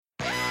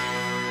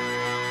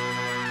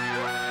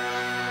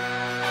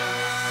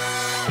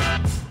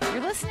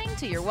listening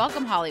to You're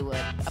Welcome Hollywood,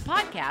 a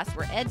podcast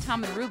where Ed,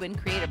 Tom, and Ruben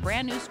create a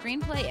brand new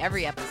screenplay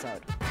every episode.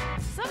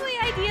 Some of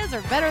the ideas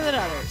are better than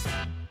others.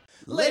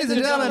 Ladies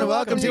and gentlemen,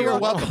 welcome to Your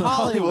Welcome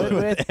Hollywood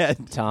with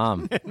Ed,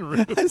 Tom.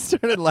 I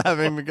started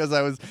laughing because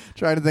I was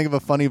trying to think of a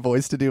funny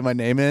voice to do my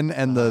name in,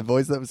 and the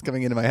voice that was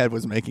coming into my head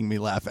was making me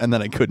laugh, and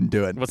then I couldn't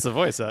do it. What's the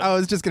voice? I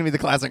was just going to be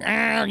the classic,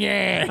 oh,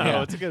 yeah.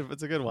 Oh, it's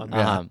a good one.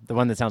 The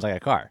one that sounds like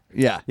a car.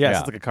 Yeah. Yeah,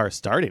 it's like a car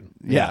starting.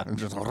 Yeah.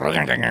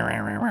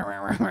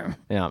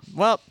 Yeah.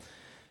 Well,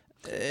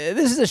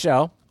 this is a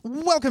show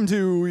Welcome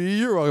to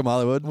Your Welcome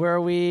Hollywood.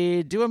 where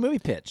we do a movie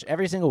pitch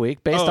every single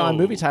week based on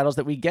movie titles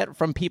that we get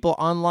from people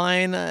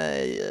online,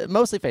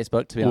 mostly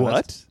Facebook, to be honest.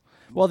 What?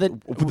 Well,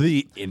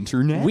 The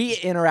internet? we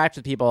interact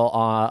with people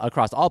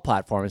across all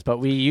platforms, but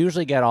we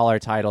usually get all our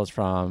titles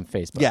from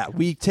Facebook. Yeah,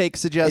 we take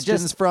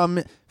suggestions from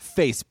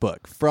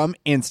Facebook, from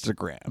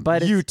Instagram,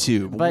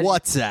 YouTube, but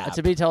WhatsApp.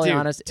 To be totally Dude,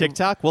 honest,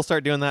 TikTok, we'll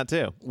start doing that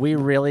too. we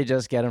really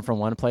just get them from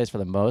one place for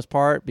the most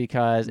part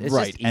because it's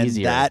right, just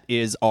easier. and that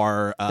is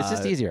our It's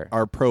just easier.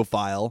 Our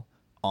profile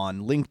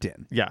on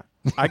LinkedIn. Yeah,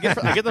 I get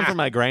them from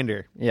my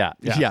grinder. yeah.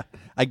 Yeah.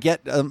 I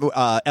get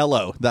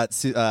Ello, that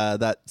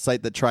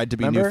site that tried to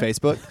be Remember? new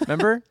Facebook.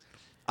 Remember?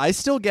 I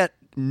still get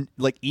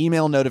like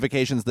email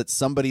notifications that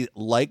somebody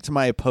liked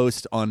my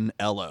post on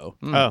Ello.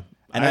 Oh,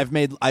 And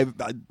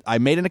I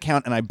made an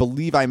account, and I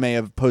believe I may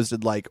have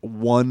posted like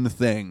one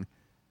thing,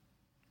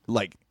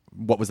 like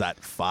what was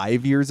that,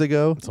 5 years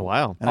ago? it's a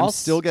while. And I'm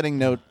still getting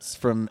notes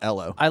from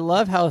Ello. I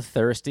love how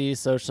thirsty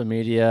social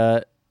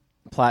media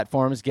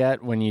platforms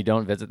get when you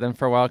don't visit them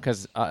for a while,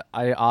 because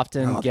I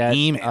often get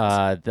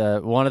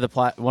emails. one of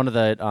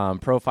the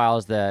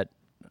profiles that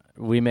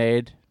we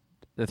made,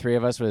 the three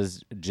of us,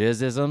 was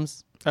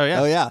jizzisms, Oh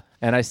yeah. Oh yeah.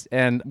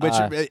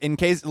 which In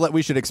case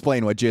we should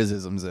explain what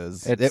jizzisms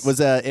is. It's-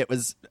 It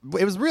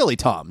was really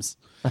Tom's,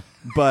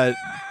 but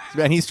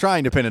and he's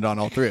trying to pin it on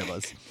all three of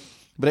us.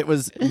 But it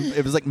was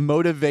like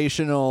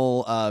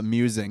motivational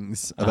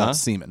musings about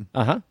semen.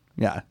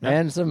 Yeah.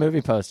 and some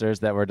movie posters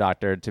that were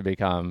doctored to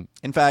become.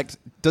 In fact,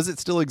 does it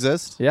still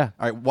exist? Yeah.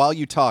 All right. While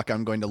you talk,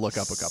 I'm going to look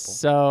up a couple.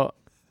 So.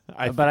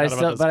 I But I forgot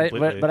still, about this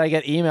completely. but I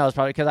get emails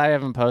probably because I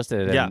haven't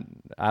posted in, Yeah.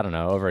 I don't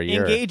know, over a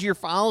year. engage your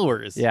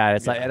followers. Yeah,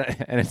 it's like,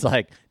 and it's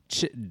like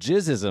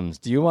jizzisms.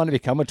 Do you want to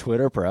become a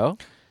Twitter pro?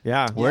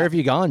 Yeah. Where have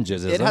you gone,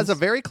 jizzisms? It has a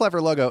very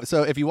clever logo.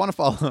 So if you want to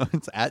follow,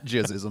 it's at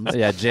jizzisms.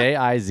 Yeah,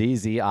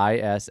 JIZZISMS.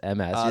 You're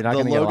not The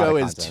going to get a lot logo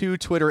of is content. two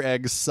Twitter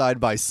eggs side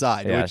by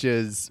side, Yeah, which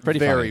is Pretty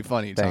very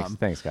funny, Tom.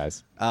 Thanks,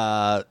 guys.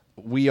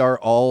 We are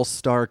all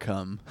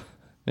Starcom.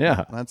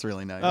 Yeah. That's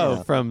really nice. Oh,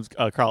 Yeah. from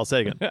Carl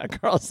Sagan.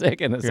 Carl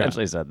Sagan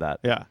essentially said that.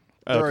 Yeah.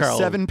 There are Carl,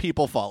 7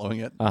 people following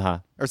it.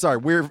 Or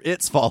sorry,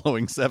 it's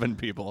following 7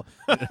 people.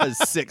 It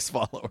has 6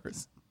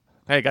 followers.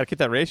 Hey, got to keep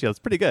that ratio. It's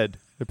pretty good.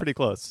 They're pretty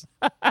close.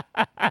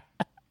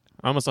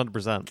 Almost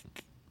 100%.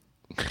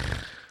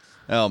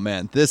 Oh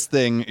man, this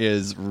thing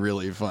is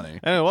really funny.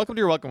 Anyway, welcome to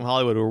Your Welcome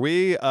Hollywood, where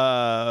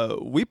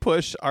we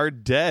push our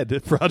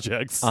dead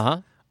projects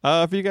for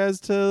you guys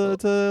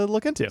to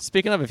look into.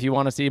 Speaking of, if you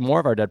want to see more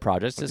of our dead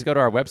projects, just go to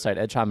our website,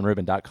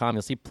 edchamandruben.com.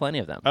 You'll see plenty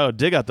of them. Oh,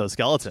 dig out those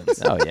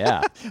skeletons. Oh,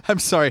 yeah. I'm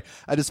sorry,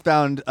 I just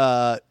found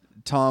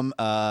Tom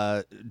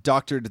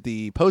doctored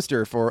the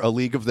poster for A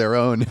League of Their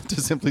Own to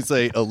simply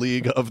say A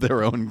League of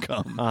Their Own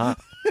Come.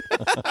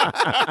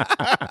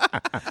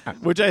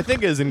 Which I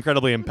think is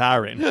incredibly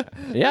empowering. Yeah.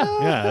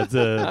 Yeah, it's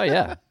Oh,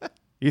 yeah.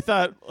 You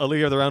thought A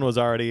League of Their Own was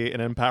already an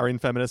empowering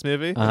feminist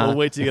movie? Well,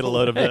 wait till you get a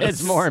load of this.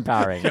 It's more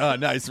empowering. Oh,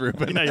 nice,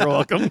 Ruben. Yeah, you're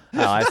welcome. Oh,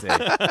 I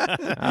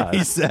see.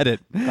 He said it.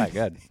 Quite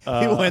good.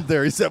 He went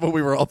there. He said what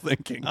we were all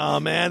thinking. Oh,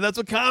 man, that's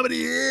what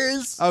comedy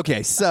is.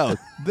 Okay, so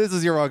this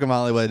is Your Welcome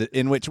Hollywood,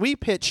 in which we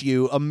pitch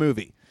you a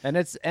movie. And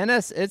it's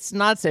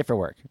not safe for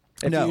work.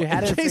 If No, you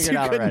hadn't in case figured you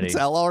out couldn't already,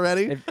 tell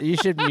already. you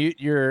should mute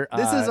your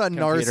This is a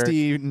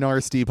computer.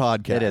 nasty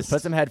podcast. It is.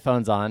 Put some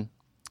headphones on.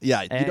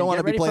 Yeah, you and don't want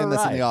get to be ready playing for a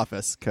this in ride. the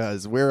office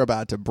because we're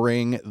about to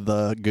bring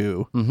the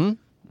goo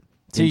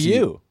To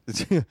you.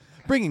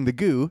 bringing the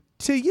goo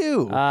to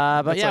you.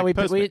 But That's yeah, like we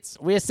Postmates.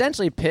 we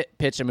essentially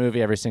pitch a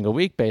movie every single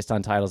week based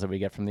on titles that we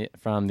get from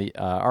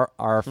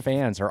our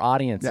fans, our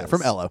audiences. Yeah,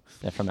 from Ello.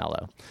 Yeah, from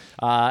Ello.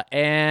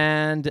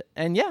 And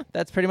yeah,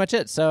 that's pretty much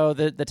it. So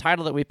the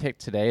title that we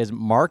picked today is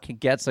Mark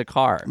Gets a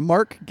Car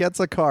Mark Gets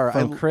a Car.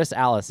 from Chris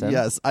Allison.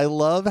 Yes, I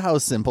love how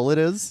simple it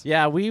is.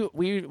 Yeah, we've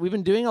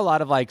been doing a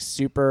lot of like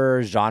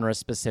super genre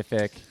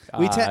specific.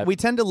 We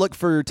tend to look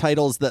for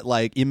titles that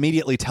like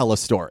immediately tell a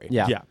story.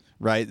 Yeah.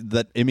 Right?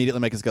 That immediately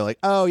make us go like,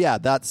 oh yeah,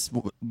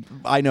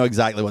 I know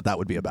exactly what that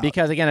would be about.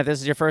 Because again, if this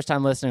is your first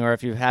time listening, or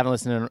if you haven't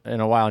listened in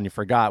a while and you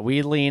forgot,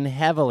 we lean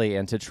heavily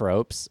into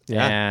tropes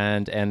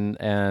and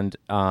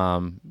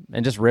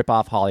just rip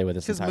off Hollywood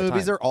this entire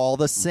movies time. are all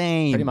the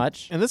same. Pretty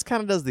much. And this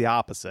kind of does the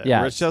opposite. Yeah.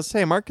 Where it's just,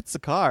 hey, Mark gets the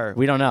car.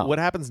 We don't know. What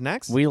happens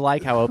next? We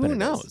like how open Who it is.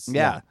 knows?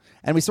 Yeah.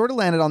 And we sort of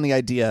landed on the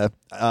idea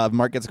of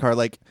Mark Gets a Car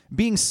like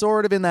being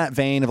sort of in that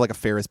vein of like a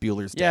Ferris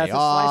Bueller's Yeah, Day it's a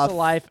slice Off. of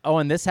life. Oh,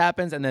 and this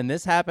happens, and then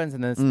this happens,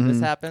 and then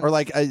this happens. Or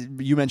like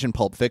you mentioned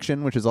Pulp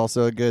Fiction, which is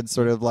also a good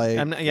sort of like.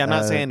 I'm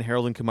not saying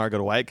Harold and Kumar go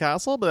to White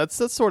Castle, but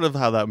that's sort of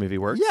how that movie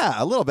works. Yeah,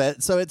 a little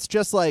bit. So it's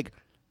just like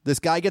this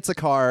guy gets a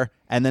car,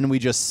 and then we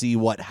just see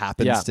what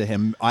happens to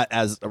him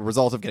as a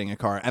result of getting a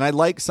car. And I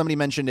like somebody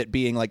mentioned it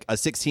being like a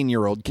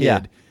 16-year-old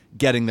kid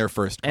getting their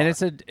first car. And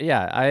it's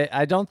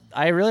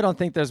I really don't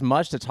think there's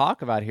much to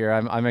talk about here.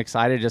 I'm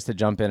excited just to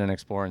jump in and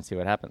explore and see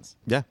what happens.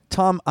 Yeah.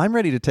 Tom, I'm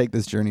ready to take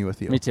this journey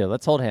with you. Me too.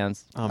 Let's hold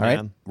hands. Oh, All man.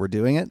 right? We're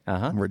doing it.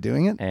 We're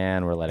doing it.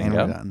 And we're letting And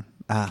go. we're done.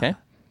 Okay.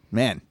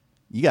 Man,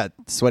 you got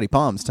sweaty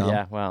palms, Tom.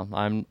 Yeah, well,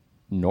 I'm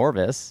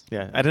nervous.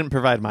 Yeah. I didn't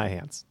provide my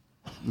hands.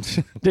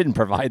 Didn't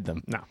provide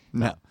them.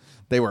 No,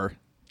 they were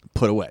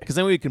put away. Because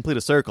then we would complete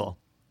a circle,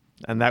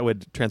 and that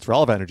would transfer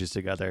all of our energies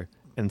together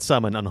and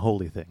summon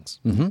unholy things.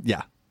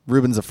 Yeah.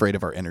 Ruben's afraid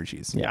of our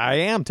energies. Yeah, I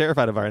am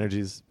terrified of our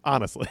energies,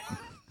 honestly.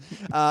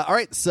 All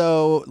right,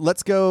 so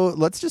let's go.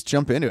 Let's just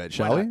jump into it,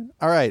 shall we?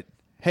 All right.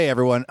 Hey,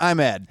 everyone. I'm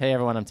Ed. Hey,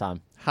 everyone, I'm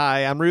Tom.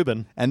 Hi, I'm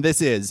Ruben. And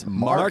this is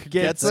Mark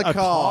Gets a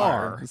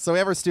Car. So we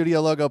have our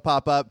studio logo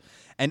pop up,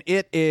 and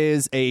it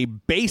is a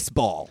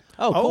baseball.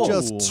 Oh, cool.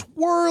 Just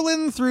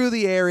twirling through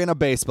the air in a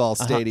baseball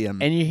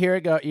stadium. And you hear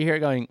it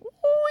going,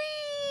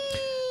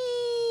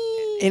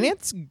 And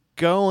it's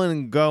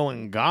going,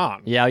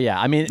 gone. yeah.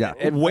 I mean,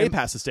 Way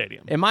past the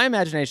stadium. in my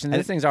imagination,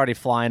 this thing's already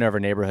flying over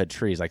neighborhood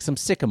trees, like some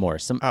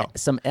sycamores,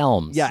 some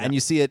elms. Yeah, and you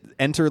see it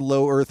enter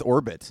low Earth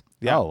orbit.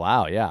 Yeah. Oh,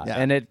 wow, yeah. Yeah.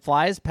 And it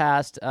flies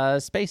past a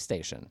space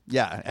station.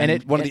 Yeah,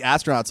 And one of the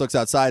astronauts looks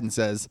outside and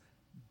says,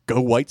 "Go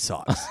White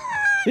Sox."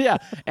 Yeah,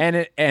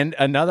 and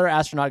another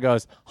astronaut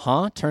goes,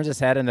 huh? Turns his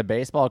head, and the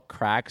baseball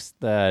cracks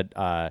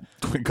the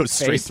It goes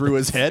straight face- through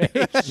his head.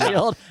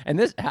 shield, and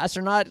this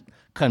astronaut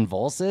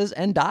convulses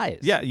and dies.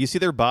 Yeah, you see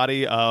their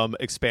body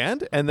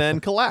expand and then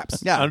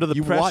collapse Yeah, under the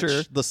you pressure.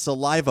 watch the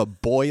saliva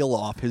boil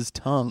off his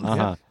tongue.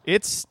 Uh-huh.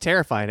 It's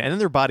terrifying. And then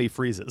their body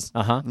freezes.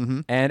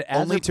 And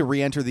as Only it, to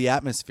re-enter the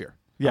atmosphere.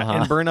 Yeah,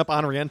 and burn up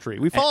on re-entry.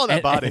 We follow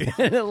that body.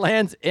 and it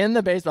lands in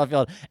the baseball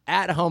field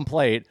at home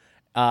plate.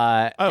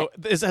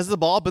 Has the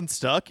ball been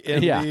stuck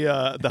in Yeah.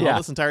 the home Yeah.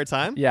 this entire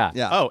time? Yeah.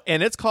 Yeah. Oh,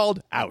 and it's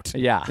called out.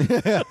 Yeah.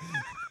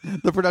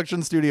 The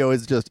production studio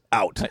is just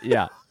out.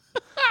 Yeah.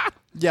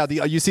 Yeah,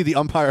 you see the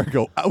umpire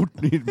go out.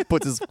 He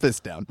puts his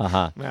fist down.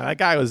 Uh-huh. Man, that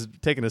guy was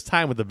taking his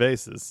time with the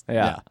bases.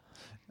 Yeah.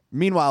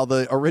 Meanwhile,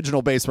 the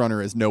original base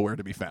runner is nowhere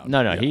to be found.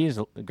 No, he's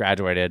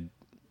graduated.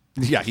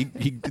 Yeah, he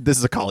this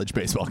is a college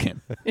baseball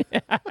game.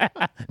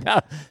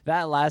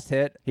 That last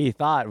hit he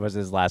thought was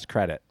his last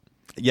credit.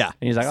 Yeah.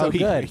 And he's like, so oh,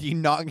 good. He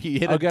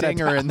hit Oh, a good,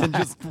 dinger and then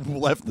just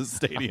left the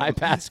stadium. I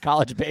passed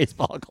college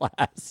baseball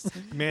class.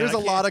 Man, There's I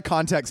a lot of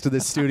context to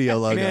this studio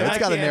logo. Man, It's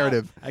got a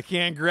narrative. I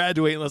can't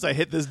graduate unless I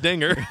hit this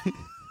dinger.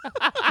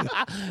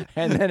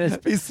 And then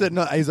He's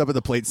up at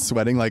the plate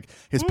sweating like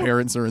his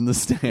parents are in the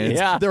stands.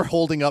 Yeah. They're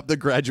holding up the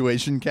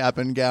graduation cap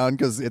and gown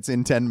because it's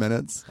in 10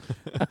 minutes.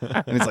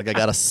 And he's like, I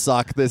got to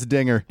sock this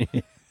dinger.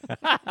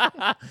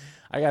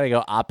 I got to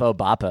go oppo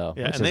boppo,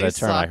 Yeah, which and is they a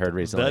term I socked heard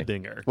recently. The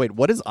dinger. Wait,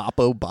 what is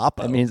Oppo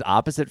Boppo? It means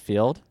opposite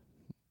field,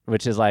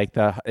 which is like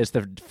it's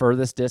the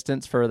furthest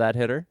distance for that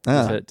hitter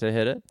to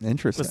hit it.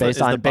 Interesting. Based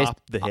Is on- the based-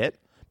 bop the hit?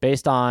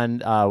 Based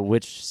on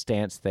which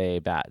stance they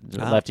bat,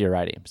 lefty or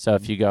righty. So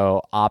if you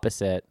go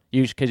opposite,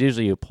 because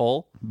usually you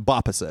pull.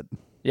 Bopposite.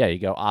 Yeah, you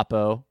go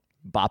oppo,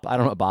 bop. I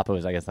don't know what boppo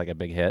is. I guess like a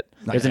big hit.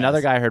 There's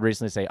another guy I heard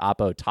recently say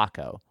oppo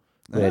taco,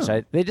 which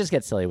they just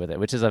get silly with it,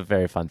 which is a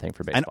very fun thing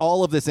for baseball. And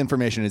all of this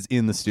information is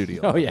in the studio.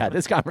 Oh yeah,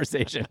 this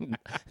conversation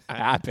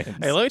happens.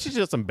 Hey, let me teach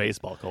you some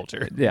baseball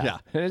culture. Yeah.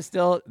 And it's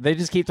still, they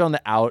just keep throwing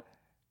the out.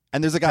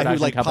 And there's a guy who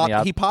Production like company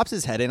up. he pops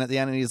his head in at the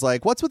end and he's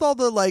like, "What's with all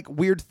the like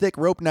weird thick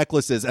rope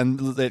necklaces?"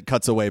 And it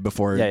cuts away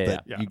before Yeah.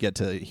 you get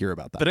to hear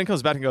about that. But then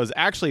comes back and goes,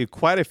 actually,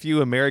 quite a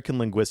few American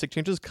linguistic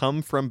changes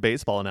come from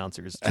baseball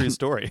announcers. True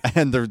story.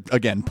 And they're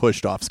again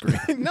pushed off screen.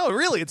 No,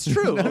 really, it's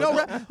true.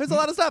 There's a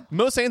lot of stuff.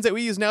 Most sayings that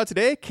we use now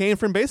today came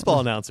from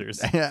baseball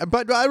announcers. Yeah,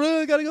 but I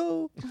really gotta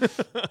go.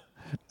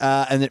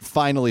 And it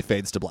finally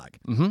fades to black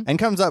and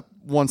comes up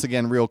once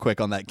again real quick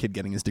on that kid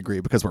getting his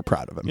degree because we're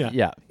proud of him.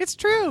 Yeah. It's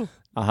true.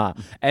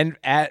 And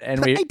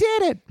we I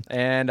did it.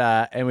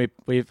 and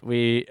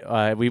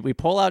we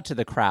pull out to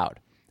the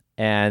crowd,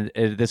 and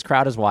this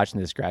crowd is watching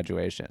this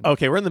graduation.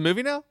 Okay, we're in the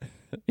movie now?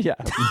 Yeah.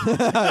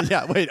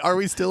 Yeah, wait, are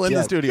we still in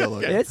the studio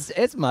logo?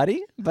 It's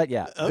muddy, but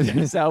yeah.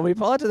 So we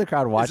pull out to the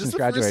crowd watching Is this this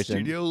the first graduation.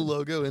 studio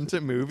logo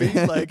into movie?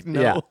 Like,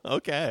 no. Yeah.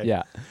 Okay.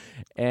 Yeah.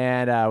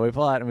 And we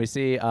pull out and we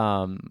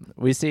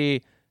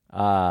see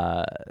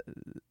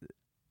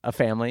a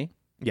family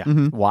Yeah.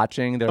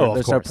 watching. They're Oh,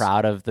 of so course.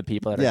 proud of the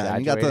people that are Yeah,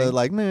 and you graduating. got the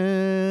like,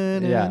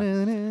 Yeah.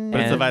 But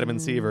it's the And- vitamin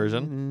C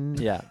version.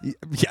 yeah.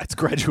 yeah, it's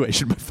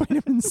graduation by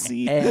vitamin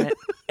C.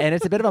 And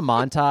it's a bit of a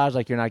montage,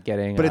 like you're not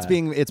getting. But it's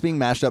being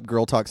mashed up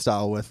girl talk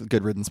style with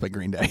Good Riddance by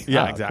Green Day.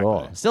 Yeah, oh, exactly.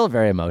 cool. Still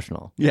very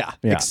emotional. Yeah,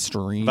 Yeah.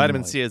 extreme.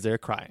 Vitamin C is there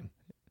crying.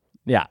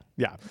 Yeah.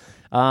 Yeah.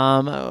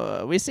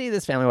 We see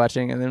this family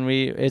watching, and then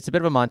it's a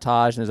bit of a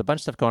montage, and there's a bunch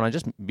of stuff going on,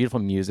 just beautiful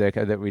music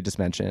that we just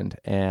mentioned,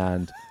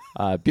 and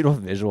beautiful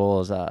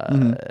visuals.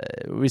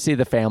 We see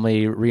the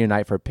family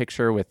reunite for a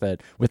picture with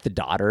the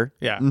daughter.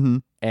 Yeah.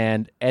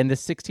 And the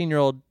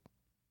 16-year-old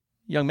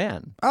young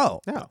man. Oh,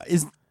 Yeah.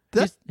 is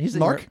that He's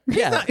Mark?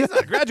 Yeah. He's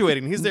not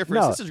graduating. He's there for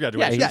his No. sister's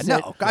graduation. Yeah, Yeah,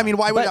 no. I mean,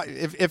 why would But-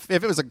 if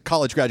it was a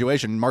college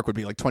graduation, Mark would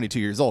be like 22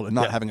 years old, and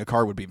not having a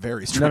car would be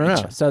very strange.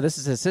 No. So this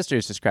is his sister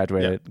who's just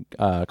graduated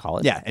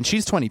college. Yeah, and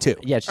she's 22.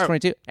 Yeah, she's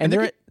 22. And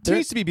there they're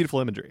continues to be beautiful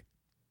imagery.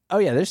 oh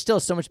yeah, there's still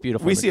so much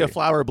beautiful We see a imagery.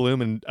 flower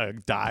bloom and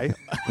die.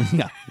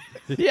 Yeah.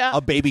 Yeah.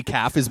 A baby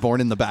calf is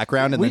born in the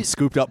background and then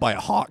scooped up by a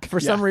hawk. For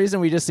some reason,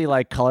 we just see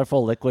like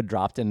colorful liquid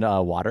dropped in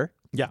water.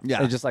 Yeah.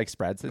 Yeah. It just like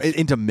spreads. It's,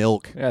 Into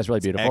milk. yeah, it's really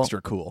beautiful.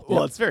 Extra cool.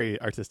 Well, it's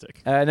very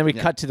artistic. And then we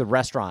cut to the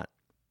restaurant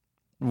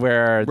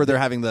where Where they're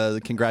having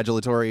the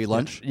congratulatory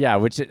lunch. yeah,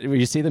 where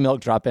you see the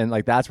milk drop in,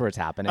 like that's where it's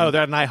happening. Oh,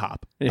 they're at an IHOP.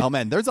 Oh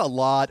man, there's a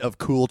lot of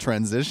cool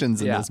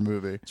transitions in Yeah. this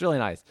movie. It's really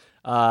nice.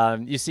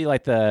 You see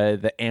like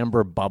the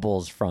amber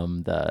bubbles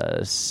from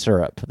the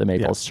syrup, the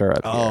maple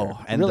syrup. Oh,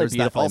 here. and really there's that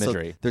beautiful also,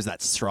 imagery. there's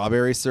that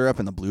strawberry syrup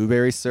and the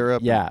blueberry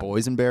syrup, Yeah. and the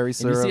boysenberry And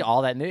syrup. you see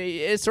all that. And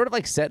it's sort of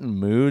like setting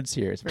moods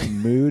here. It's a very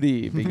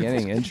moody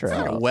beginning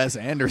intro. Wes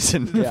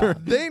Anderson. Yeah.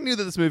 They knew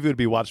that this movie would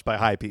be watched by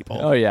high people.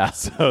 Oh yeah.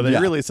 So they Yeah.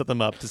 really set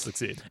them up to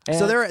succeed.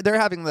 So they're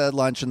having the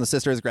lunch, and the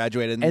sister has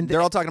graduated, and And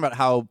they're all talking about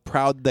how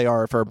proud they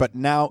are of her. But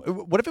now,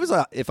 what if it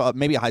was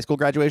maybe a high school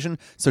graduation?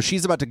 So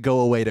she's about to go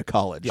away to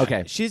college.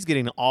 Okay. She's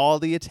getting all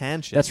the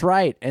attention. That's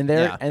right, and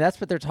Yeah. that's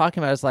what they're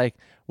talking about. It's like,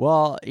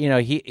 well, you know,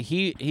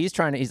 he's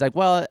trying to. He's like,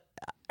 well,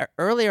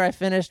 earlier I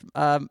finished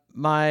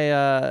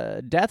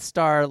my Death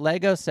Star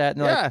Lego set,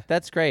 and they're Yeah. like,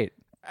 that's great,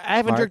 I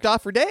haven't Mark. jerked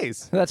off for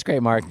days. that's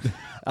great, Mark.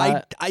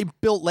 I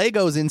built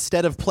Legos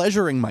instead of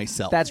pleasuring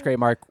myself. That's great,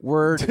 Mark.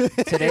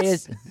 Today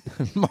is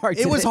Mark.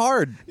 It was today-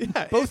 hard.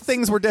 Both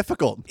things were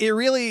difficult. It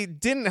really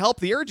didn't help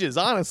the urges,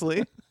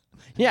 honestly.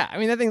 Yeah, I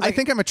mean that thing's. I Like,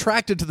 think I'm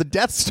attracted to the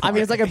Death Star. I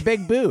mean, it's like a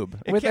big boob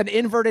with an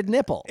inverted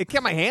nipple. It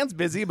kept my hands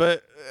busy,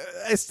 but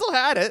I still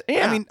had it.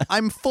 Yeah. I mean,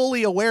 I'm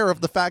fully aware of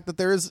the fact that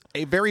there is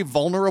a very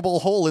vulnerable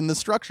hole in the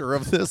structure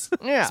of this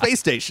Yeah. space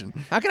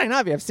station. How can I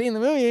not be? I've seen the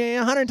movie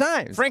 100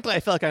 times. Frankly,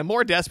 I feel like I'm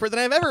more desperate than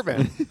I've ever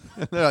been.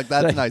 They're like,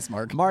 that's nice,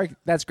 Mark. Mark,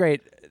 that's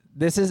great.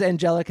 This is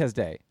Angelica's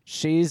day.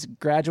 She's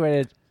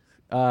graduated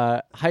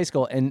high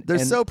school, and They're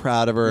so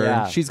proud of her.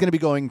 Yeah. She's going to be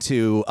going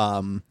to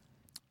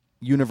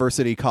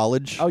University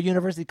College. Oh,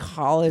 University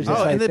College. Oh,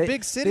 That's right. in the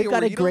big city They've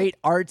got where a you don't- great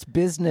arts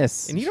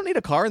business And you don't need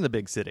a car in the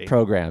big city.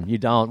 program. You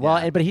don't.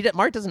 Well, but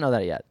Mark doesn't know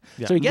that yet.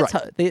 So he gets.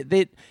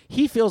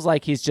 He feels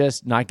like he's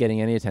just not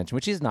getting any attention,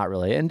 which he's not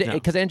really. And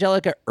because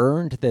Angelica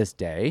earned this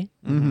day,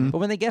 but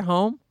when they get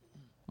home,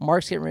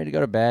 Mark's getting ready to go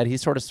to bed.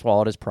 He's sort of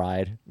swallowed his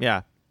pride,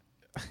 Yeah.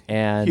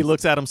 and He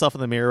looks at himself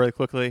in the mirror really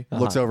quickly.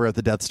 Looks over at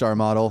the Death Star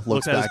model,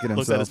 looks at his- back at himself,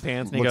 looks at his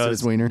pants, and he looks at goes,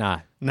 his wiener. nah,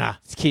 Nah.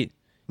 it's key.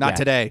 Not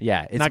today.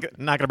 Yeah, it's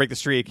Not gonna break the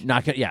streak.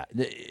 not gonna. Yeah,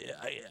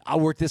 I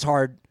worked this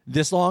hard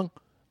this long.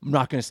 I'm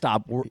not gonna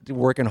stop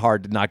working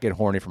hard to not get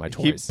horny for my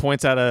He toys.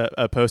 points out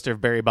a poster of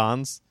Barry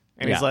Bonds,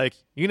 and he's Yeah. like,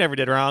 "You never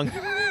did wrong."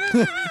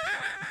 I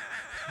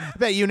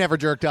bet you never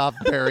jerked off,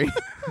 Barry.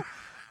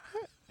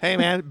 Hey,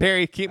 man,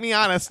 Barry, keep me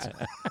honest.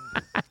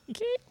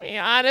 Keep me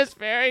honest,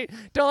 Barry.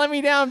 Don't let me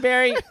down,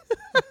 Barry.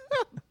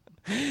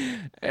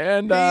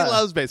 And He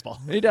loves baseball.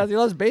 He does. He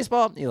loves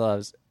baseball. He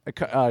loves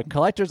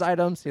collector's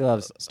items. He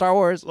loves Star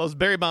Wars, Loves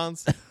Barry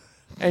Bonds.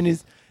 and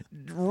he's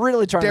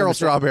really trying. to Daryl understand-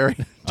 Strawberry.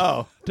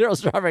 Oh, Daryl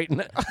Strawberry.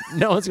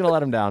 No one's gonna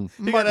let him down.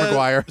 he Mark got a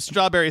McGuire.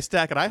 strawberry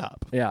stack at IHOP.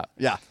 Yeah.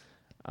 Yeah.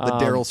 The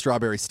Daryl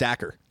Strawberry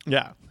stacker.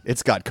 Yeah.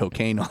 It's got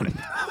cocaine on it.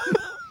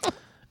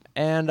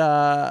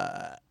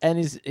 And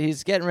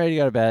he's getting ready to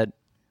go to bed,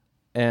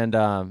 and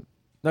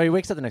no, he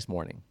wakes up the next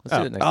morning. Let's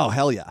do it next. Oh,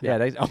 hell yeah. Yeah.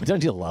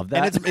 Don't you love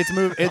that?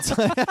 And it's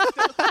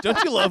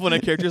Don't you love when a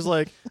character's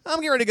like, I'm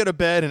getting ready to go to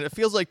bed, and it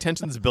feels like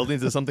tension's building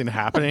to something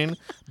happening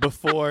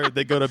before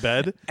they go to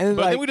bed, And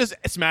but like- then we just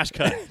smash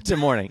cut. to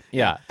morning.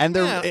 Yeah. and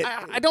they're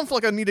Yeah, I don't feel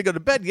like I need to go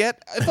to bed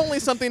yet. If only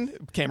something.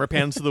 Camera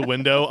pans to the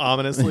window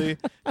ominously.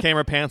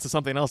 Camera pans to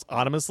something else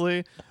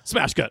ominously.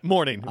 Smash cut.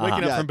 Morning.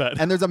 Waking up from bed.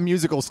 and there's a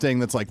musical sting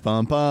that's like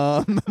bum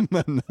bum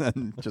and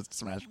then just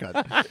smash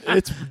cut.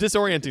 It's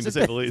disorienting to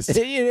say the least.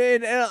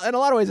 in a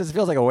lot of ways, it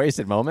feels like a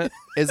wasted moment.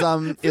 Is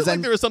Feels like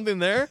there was something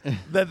there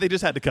that they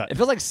just had to cut. It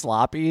feels like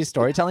sloppy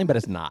storytelling, but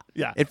it's not.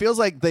 Yeah. it feels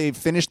like they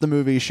finished the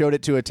movie, showed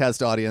it to a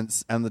test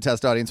audience, and the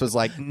test audience was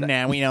like,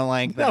 "Nah, we don't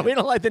like No, that." we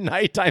don't like the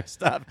nighttime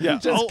stuff. Yeah.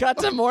 Just Oh, cut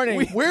to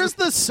morning. Where's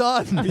the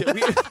sun?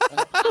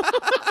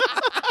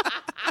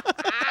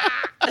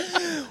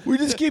 We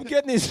just keep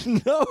getting these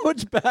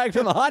notes back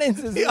from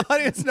audiences. The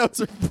audience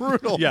notes are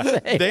brutal. Yeah.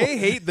 They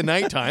hate the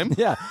nighttime.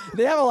 Yeah,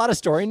 they have a lot of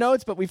story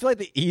notes, but we feel like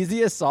the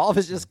easiest solve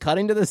is just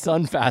cutting to the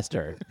sun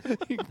faster.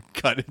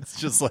 Cut. It's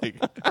just like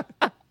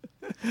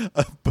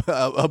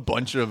a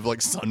bunch of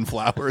like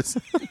sunflowers.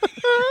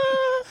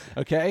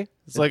 Okay.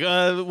 It's like,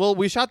 well,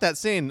 we shot that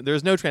scene.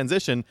 There's no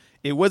transition.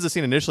 It was a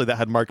scene initially that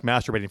had Mark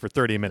masturbating for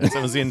 30 minutes.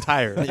 That was the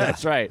entire.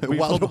 That's right.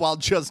 While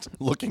just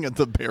looking at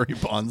the Barry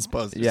Bonds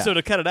poster. Yeah. So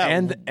to cut it out,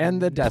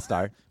 and the Death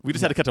Star. we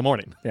just had to cut to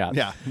morning. Yeah.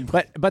 Yeah.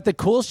 But the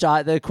cool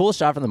shot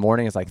from the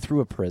morning is like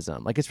through a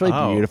prism. Like it's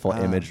really beautiful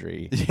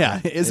imagery.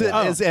 Yeah.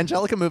 Is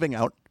Angelica moving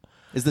out?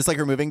 Is this like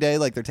her moving day?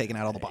 Like they're taking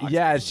out all the boxes?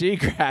 Yeah, she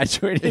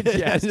graduated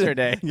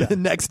yesterday. The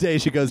next day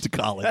she goes to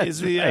college.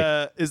 Is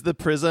the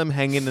prism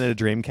hanging in a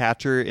dream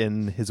catcher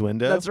in his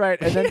window? That's right.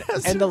 And then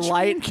and the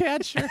light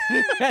catcher.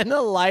 and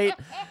the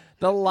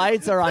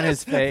lights are on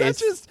his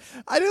face.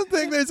 I don't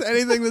think there's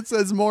anything that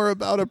says more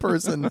about a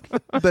person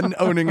than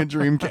owning a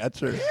dream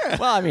catcher.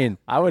 Well, I mean,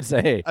 I would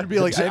say I'd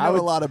be like, I know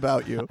a lot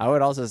about you. I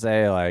would also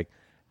say like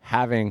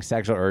having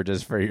sexual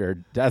urges for your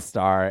Death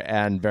Star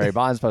and Barry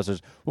Bonds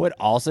posters would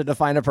also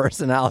define a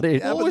personality.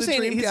 Yeah, but the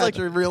dream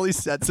catcher really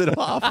sets it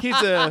off. He's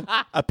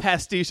a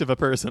pastiche of a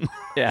person.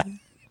 Yeah.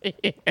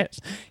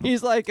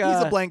 He's like He's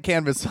a blank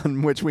canvas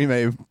on which we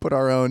may put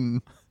our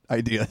own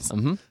ideas.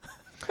 and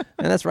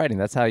that's writing.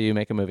 That's how you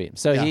make a movie.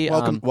 So Yeah, he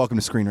welcome to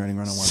Screenwriting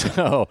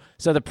 101.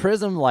 So the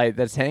prism light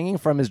that's hanging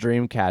from his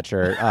dream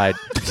catcher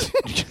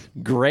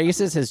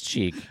graces his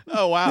cheek.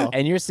 Oh wow!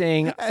 And you're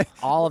seeing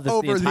all of this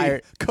Over the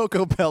entire the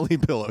Coco Belly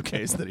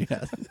pillowcase that he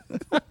has.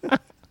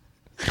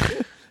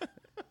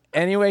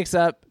 and he wakes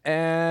up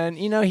and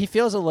he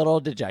feels a little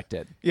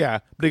dejected. Yeah,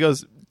 but he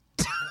goes.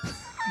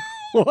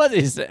 What does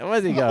he say? What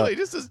does he go? Oh, he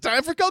just says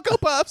time for Cocoa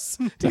Puffs.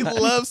 He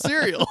loves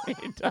cereal.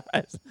 He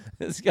does.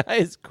 This guy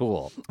is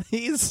cool.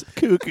 He's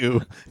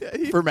cuckoo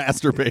for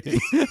masturbating.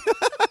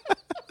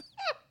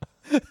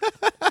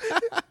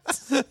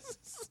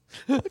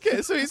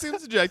 Okay, so he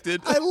seems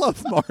dejected. I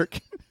love Mark.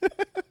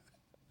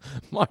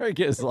 Mark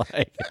is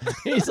like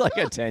he's like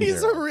a 10-year-old.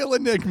 He's a real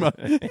enigma.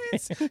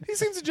 He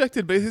seems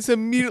dejected, but he's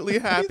immediately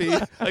happy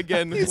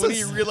again He's when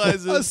he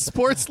realizes a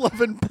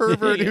sports-loving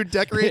pervert who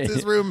decorates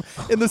his room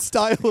in the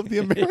style of the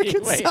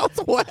American Wait.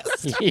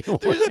 Southwest.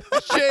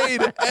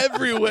 shade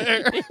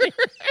everywhere.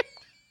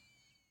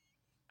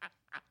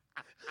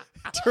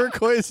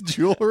 Turquoise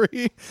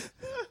jewelry.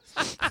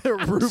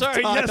 Roof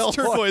Sorry, tile. yes,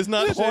 turquoise,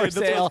 not For shade. That's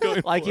what I sale. was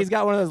going Like for. he's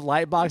got one of those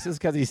light boxes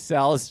because he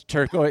sells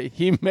turquoise.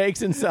 He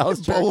makes and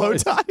sells Bolo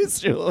turquoise ties.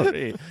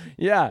 jewelry.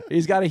 Yeah,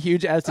 he's got a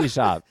huge Etsy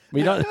shop.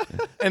 We don't.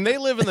 And they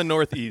live in the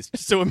Northeast,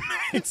 so it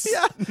makes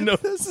no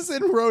This is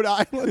in Rhode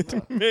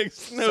Island.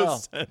 makes no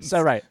sense.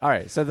 So right, all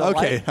right. So the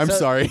Okay, light, I'm so-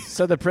 sorry.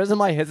 So the prism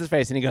light hits his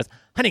face, and he goes,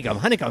 "Honeycomb,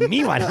 honeycomb,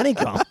 me want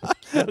honeycomb."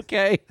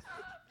 Okay,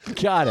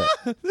 got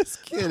it. This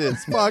kid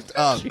is fucked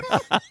up.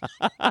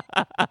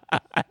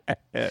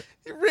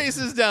 He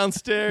races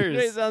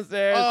downstairs. He's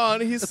downstairs. Oh,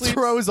 and he sleeps.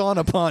 Throws on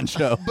a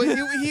poncho. But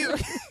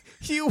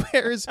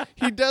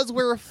he does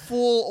wear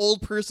full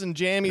old person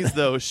jammies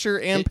though,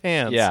 shirt and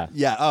pants. Yeah,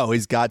 Yeah. Oh,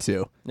 he's got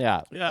to.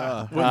 yeah.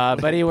 Yeah.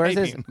 But he wears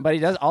this. Piping. But he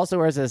does also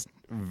wears this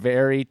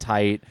very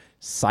tight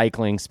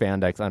cycling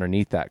spandex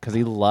underneath that because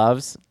he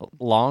loves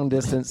long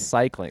distance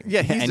cycling.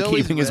 Yeah, he's And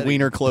always keeping his ready.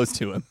 wiener close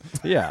to him.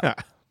 yeah.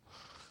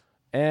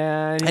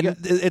 And, he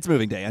And go- it's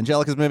moving day.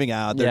 Angelica's moving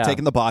out. They're Yeah.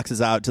 taking the boxes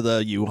out to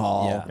the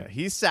U-Haul. Yeah. Yeah,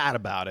 he's sad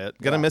about it.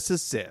 Gonna miss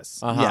his sis.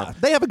 Yeah,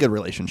 they have a good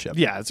relationship.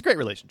 Yeah, it's a great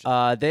relationship.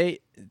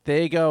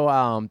 they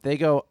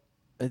go.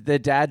 The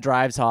dad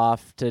drives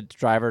off to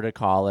drive her to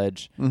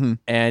college,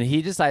 and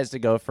he decides to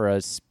go for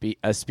a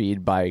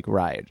speed bike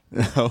ride.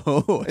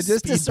 Oh, a Just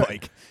to speed sort-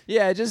 bike.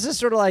 Yeah, just to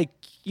sort of like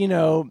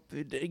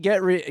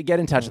get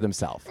in touch with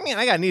himself. Man,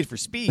 I got a need for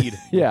speed.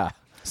 Yeah,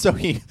 So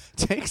he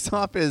takes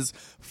off his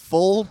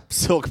full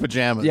silk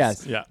pajamas.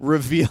 Yes. Yeah.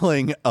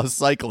 Revealing a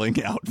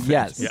cycling outfit.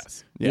 yes,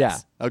 Yes.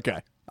 Yes. Okay.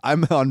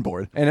 I'm on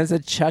board. and it's a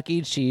Chuck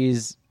E.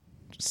 Cheese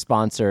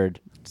sponsored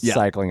Yeah.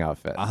 cycling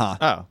outfit. Uh-huh.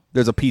 Oh,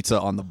 There's a pizza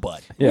on the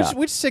butt. Yeah,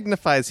 which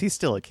signifies he's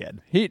still a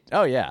kid.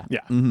 Oh yeah,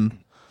 Yeah. And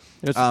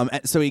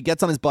so he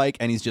gets on his bike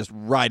and he's just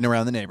riding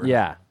around the neighborhood.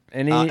 yeah,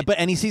 and he But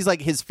he sees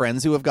like his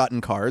friends who have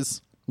gotten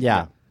cars.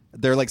 yeah.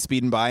 They're like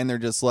speeding by and they're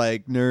just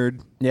like nerd.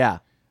 Yeah.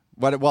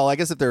 Well, I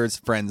guess if they're his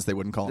friends, they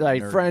wouldn't call him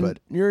Like nerd. friend, But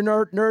you're a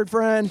nerd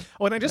friend.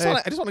 Oh, and I just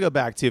want to go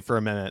back to for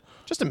a minute,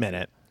 just a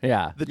minute.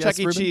 Yeah. The Yes, Chuck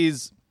E. Ruben?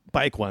 Cheese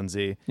bike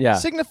onesie Yeah.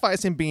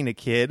 signifies him being a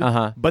kid,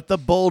 Uh-huh. but the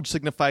bulge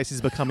signifies he's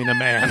becoming a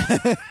man.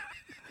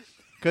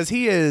 because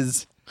he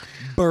is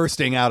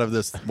bursting out of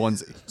this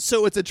onesie.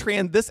 So it's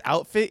this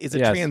outfit is a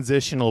Yes.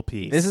 transitional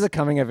piece. This is a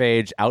coming of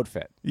age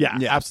outfit. yeah,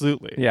 Yeah.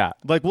 absolutely. Yeah.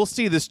 Like we'll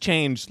see this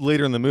change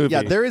later in the movie.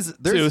 Yeah, there's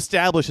to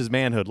establish his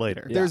manhood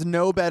later. There's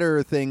no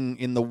better thing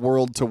in the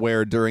world to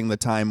wear during the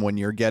time when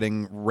you're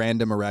getting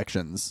random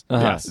erections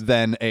Yes.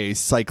 than a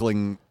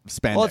cycling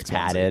spandex. Well, it's onesie.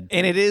 padded.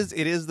 And it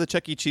is the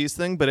Chuck E. Cheese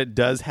thing, but it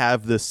does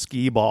have the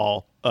skee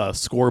ball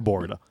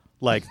scoreboard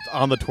like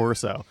on the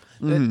torso.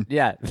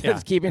 Yeah.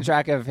 It's keeping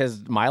track of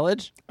his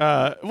mileage.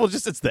 Well,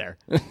 just it's there.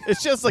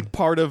 It's just like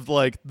part of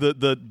like the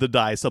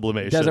dye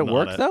sublimation. Does it on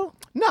work though?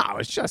 No,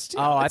 it's just.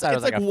 Oh, I it's, thought it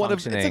it's was like a one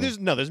of.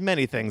 functioning- There's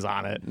many things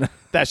on it.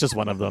 That's just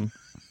one of them.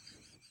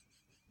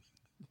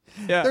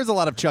 Yeah. There's a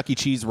lot of Chuck E.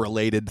 Cheese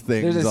related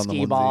things There's a on the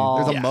ski onesie.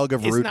 ball. There's a mug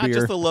of it's root not beer.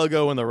 just the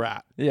logo and the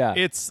rat. Yeah.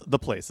 It's the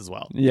place as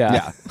well.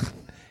 Yeah.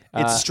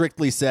 It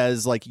strictly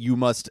says like you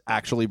must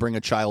actually bring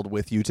a child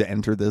with you to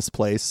enter this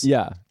place.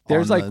 Yeah.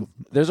 There's on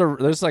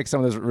there's like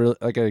some of those really,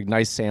 like a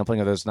nice sampling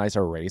of those nice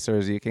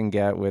erasers you can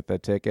get with the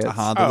tickets.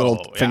 The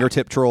little yeah.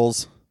 fingertip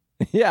trolls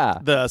Yeah.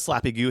 The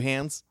slappy goo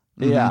hands.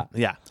 Yeah.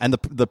 Yeah. and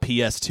the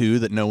PS2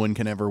 that no one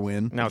can ever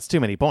win. Now it's too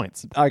many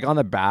points. Like on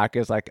the back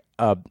is like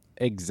a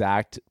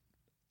exact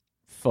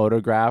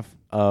photograph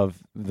of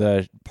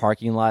the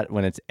parking lot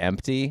when it's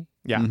empty.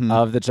 Yeah.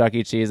 Of the Chuck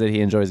E. Cheese that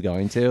he enjoys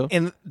going to.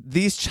 And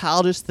these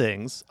childish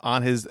things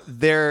on his,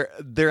 they're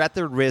at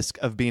the risk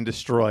of being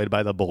destroyed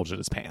by the bulge in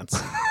his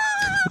pants.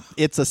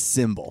 It's a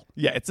symbol.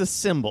 Yeah, it's a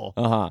symbol.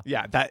 Uh-huh.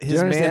 Yeah, that you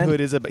his understand?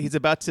 manhood is. He's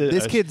about to.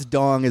 This kid's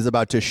dong is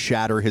about to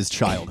shatter his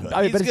childhood.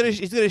 I mean, but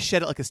he's gonna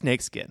shed it like a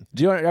snake skin.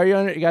 are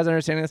you guys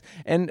understanding this?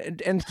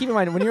 And keep in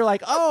mind when you're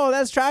like, oh,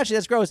 that's trashy,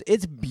 that's gross.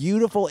 It's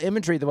beautiful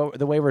imagery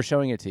the way we're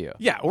showing it to you.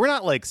 Yeah, we're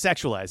not like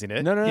sexualizing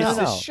it. No. It's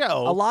a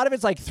show. A lot of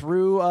it's like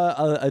through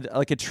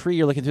like a tree.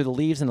 You're looking through the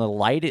leaves, and the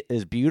light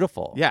is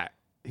beautiful. Yeah,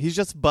 he's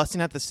just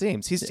busting at the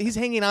seams. He's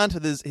hanging on to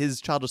his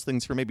childish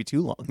things for maybe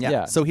too long.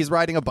 Yeah. So he's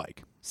riding a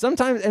bike.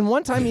 Sometimes, and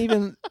one time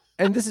even,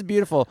 and this is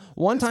beautiful.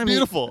 One time,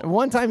 beautiful.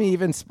 One time he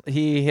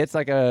hits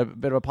like a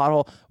bit of a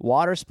pothole.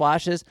 Water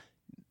splashes,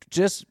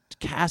 just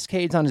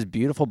cascades on his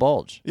beautiful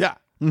bulge. Yeah.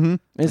 It's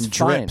And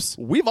fine. drips.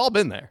 We've all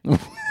been there.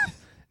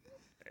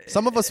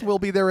 Some of us will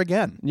be there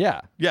again.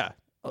 Yeah. Yeah.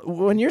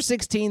 When you're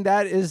 16,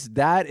 that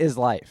is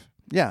life.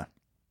 Yeah.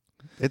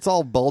 It's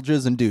all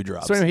bulges and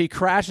dewdrops. So anyway, he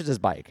crashes his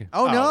bike.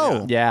 oh,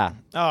 no. Yeah.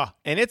 Oh,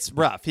 and it's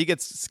rough. He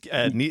gets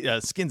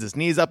skins his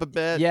knees up a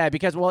bit. Yeah,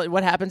 because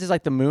what happens is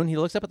like the moon. He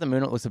looks up at the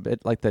moon. It looks a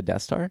bit like the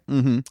Death Star.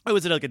 Oh,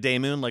 was it like a day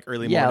moon, like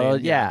early Yeah, morning? well,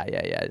 yeah.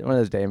 One of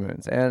those day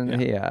moons, and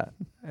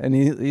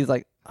he's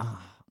like,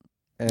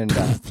 and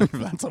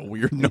That's a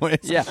weird noise.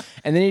 yeah,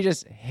 and then he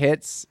just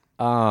hits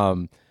a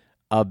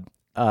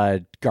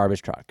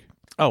garbage truck.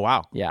 Oh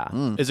wow. Yeah,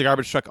 Is the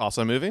garbage truck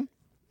also moving?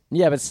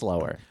 yeah, but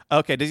slower.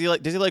 Okay. Does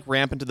he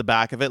ramp into the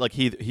back of it? Like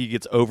he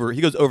goes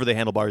over the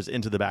handlebars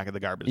into the back of the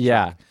garbage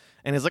Yeah, truck.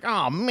 And he's like,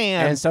 oh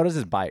man. and so does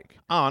his bike.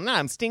 Oh no,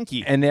 I'm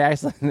stinky. And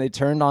they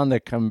turned on the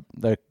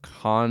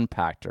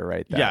compactor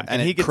right there. Yeah.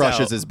 And he it gets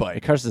crushes out his it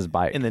bike. crushes his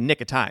bike. in the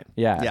nick of time.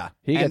 yeah, Yeah.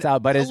 he gets And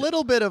out, but a his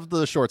little bit of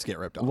the shorts get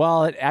ripped off.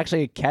 well, it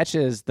actually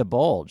catches the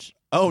bulge.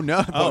 Oh,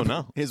 no. Oh,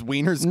 no. His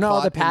wiener's No,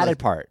 caught the in padded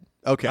part.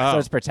 Okay. So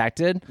it's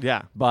protected.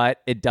 Yeah. But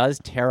it does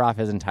tear off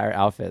his entire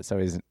outfit, so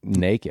he's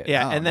naked.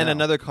 Yeah. Oh, and then no.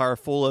 another car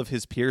full of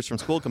his peers from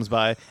school comes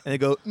by, and they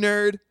go,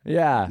 "Nerd."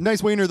 Yeah.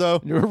 Nice wiener, though.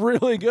 You're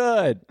really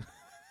good.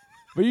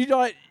 But you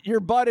don't, your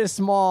butt is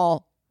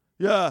small.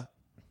 Yeah.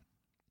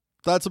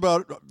 That's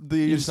about the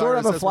You sort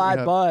of have a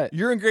flat butt.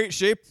 You're in great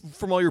shape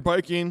from all your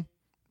biking.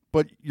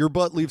 But your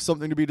butt leaves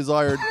something to be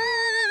desired.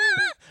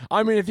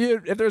 I mean,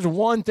 if there's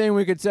one thing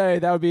we could say,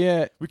 that would be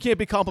it. We can't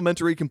be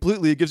complimentary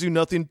completely. It gives you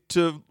nothing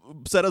to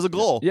set as a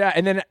goal. Yeah,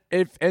 and then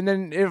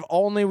if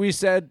only we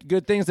said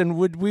good things, then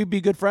would we be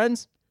good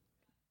friends?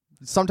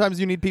 Sometimes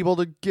you need people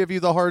to give you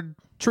the hard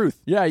truth.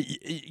 Yeah,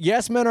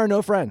 yes men are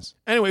no friends.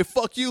 Anyway,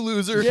 fuck you,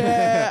 loser.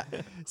 Yeah.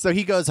 So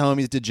he goes home.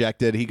 He's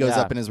dejected. He goes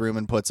Yeah. up in his room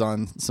and puts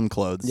on some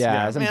clothes.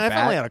 Yeah. Man, I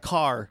finally had a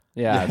car.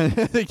 Yeah.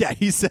 Yeah,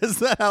 he says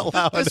that out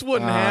loud. This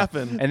wouldn't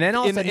happen. And then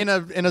also in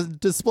a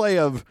display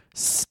of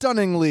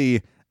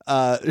stunningly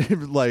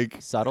like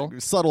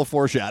subtle.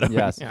 foreshadowing.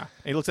 Yes. Yeah. And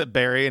he looks at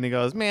Barry and he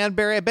goes, "Man,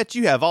 Barry, I bet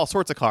you have all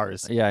sorts of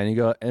cars." Yeah,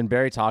 and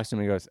Barry talks to him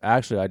and he goes,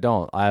 "Actually, I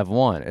don't. I have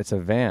one. It's a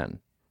van.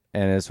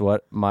 And it's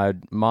what my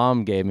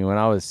mom gave me when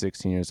I was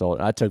 16 years old.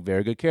 And I took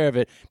very good care of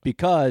it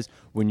because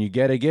when you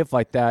get a gift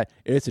like that,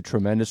 it's a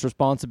tremendous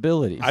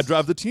responsibility." I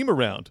drive the team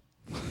around.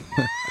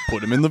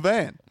 Put him in the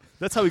van.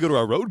 That's how we go to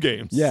our road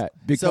games. Yeah,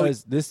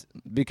 because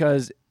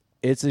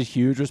it's a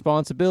huge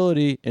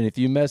responsibility, and if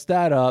you mess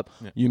that up,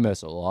 you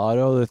mess a lot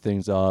of other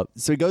things up.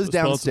 So he goes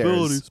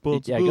downstairs.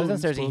 Yeah, he goes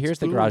downstairs. He hears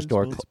the garage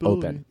door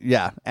open.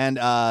 Yeah, and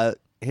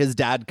his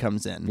dad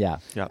comes in. Yeah.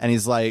 And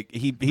he's like,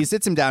 he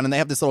sits him down, and they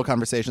have this little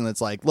conversation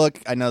that's like, look,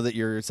 I know that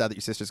you're sad that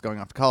your sister's going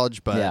off to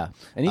college, but Yeah,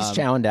 and he's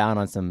chowing down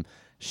on some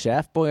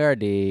Chef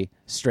Boyardee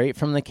straight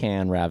from the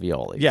can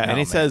ravioli. Yeah, and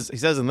he says,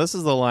 and this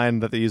is the line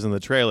that they use in the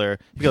trailer.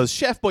 He goes,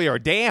 "Chef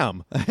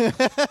Boyardee."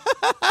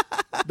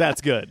 That's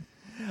good.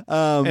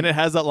 And it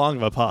has that long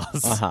of a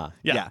pause.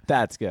 Yeah,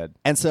 that's good.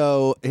 And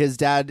so his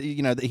dad,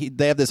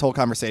 they have this whole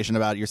conversation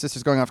about your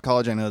sister's going off to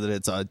college. I know that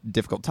it's a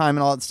difficult time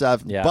and all that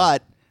stuff, Yeah.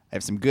 but I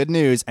have some good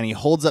news. And he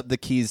holds up the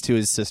keys to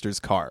his sister's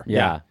car.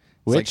 Yeah, It's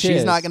like which she's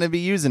is not going to be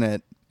using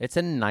it. It's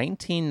a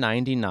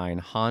 1999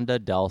 Honda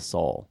Del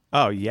Sol.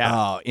 Oh yeah.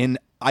 Oh,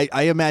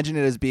 I imagine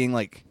it as being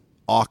like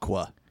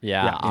aqua.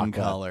 Yeah, in aqua.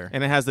 color.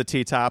 And it has the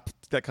T-top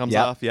that comes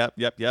Yep. off. Yep.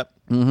 Yeah,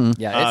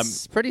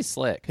 it's pretty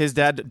slick. His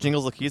dad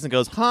jingles the keys and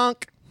goes,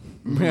 "Honk."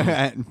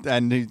 and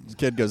the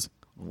kid goes,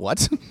 "What?"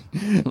 So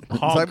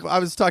I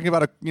was talking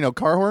about a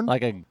car horn.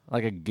 Like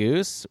a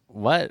goose?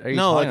 What are you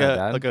No, talking about,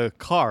 Dad? like a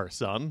car,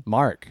 son.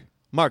 Mark.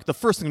 Mark, the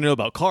first thing to know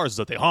about cars is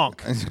that they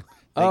honk.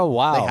 Oh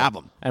wow, they have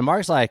 'em. And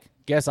Mark's like,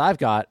 guess I've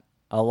got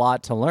a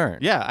lot to learn.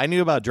 Yeah, I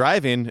knew about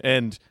driving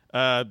and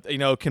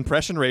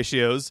compression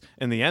ratios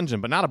in the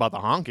engine, but not about the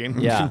honking.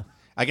 Yeah.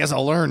 I guess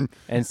I'll learn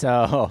And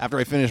so, after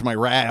I finish my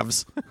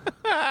ravs.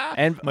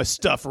 and My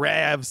stuff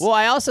ravs. well,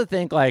 I also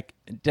think like,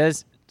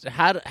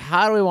 how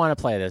do we want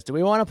to play this? Do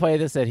we want to play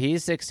this that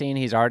he's 16,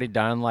 he's already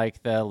done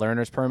like the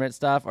learner's permit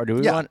stuff, or do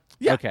we want?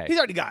 yeah, Okay. he's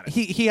already got it.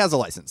 He has a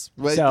license.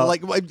 So-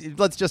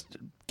 Let's just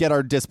get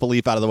our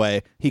disbelief out of the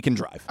way. He can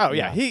drive. Oh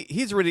yeah,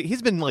 he's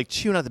been like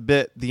chewing out the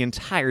bit the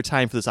entire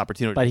time for this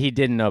opportunity. But he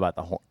didn't know about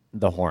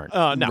the horn.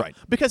 No, Right.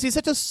 because he's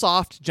such a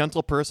soft,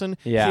 gentle person.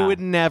 Yeah. He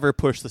would never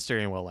push the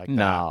steering wheel like that.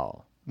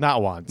 No,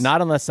 Not once.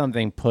 not unless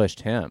something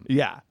pushed him.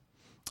 Yeah.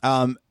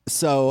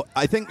 So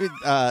I think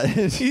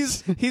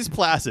He's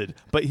placid,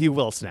 but he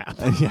will snap.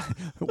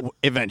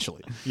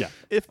 eventually. Yeah.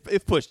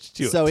 If pushed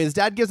to So it. his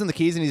dad gives him the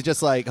keys, and he's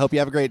just like, "Hope you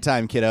have a great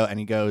time, kiddo," and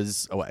he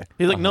goes away.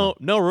 He's like, no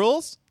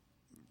rules.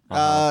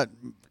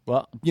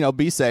 Well,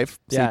 Be safe.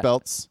 Yeah.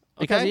 Seatbelts.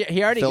 because Okay.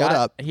 he already Fill it got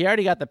up.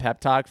 the pep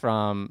talk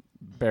from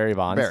Barry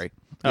Bonds. Barry.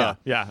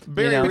 Yeah.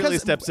 Barry know, really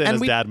Because- steps in and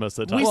as we- dad most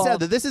of the time. We Well- said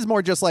that this is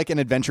more just like an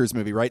adventures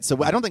movie, right?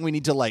 So I don't think we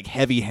need to like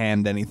heavy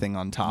hand anything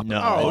on top. No.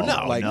 of it.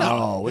 No, like,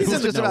 no. This is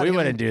No, just about we him-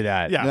 wouldn't do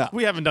that. yeah, Yeah.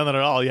 we haven't done that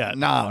at all yet.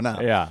 No.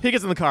 Yeah. He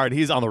gets in the car and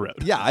he's on the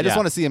road. Yeah, I just Yeah.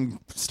 want to see him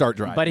start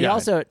driving. But he Yeah.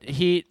 also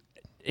he's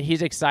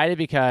excited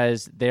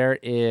because there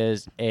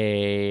is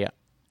a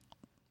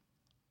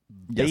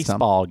Yes, Tom?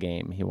 baseball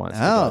game he wants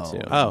to go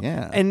to. Oh,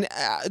 Yeah. And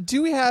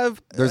do we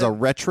have? There's a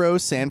retro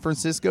San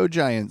Francisco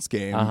Giants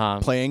game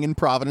playing in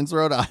Providence,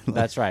 Rhode Island.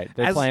 That's right.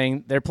 They're As-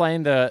 playing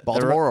the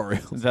Baltimore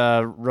Orioles.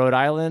 the Rhode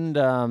Island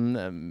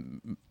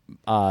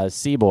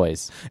Sea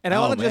Boys. And I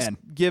Oh, want to just man.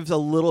 give a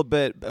little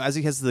bit as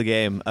he gets to the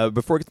game.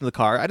 Before he gets in the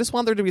car, I just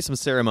want there to be some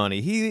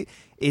ceremony. He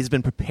has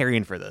been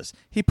preparing for this.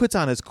 He puts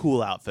on his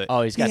cool outfit.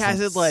 Oh, he's got he has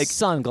some it like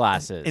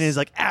sunglasses in his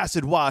like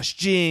acid wash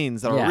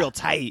jeans that Yeah. are real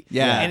tight.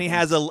 Yeah. and he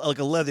has a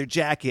leather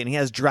jacket and he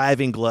has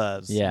driving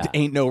gloves. Yeah.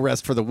 Ain't No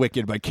Rest for the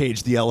Wicked by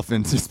Cage the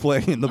Elephant is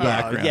playing in the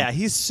background. Yeah,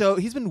 he's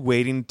been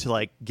waiting to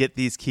like get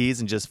these keys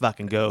and just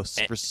fucking go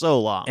for so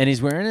long. And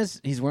he's wearing his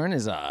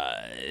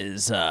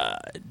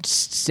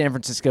San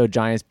Francisco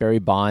Giants Barry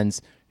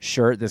Bonds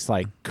shirt, this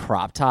like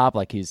crop top,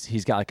 like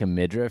he's got like a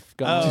midriff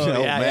going.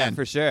 Oh, yeah, man.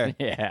 for sure.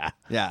 Yeah.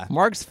 Yeah.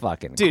 Mark's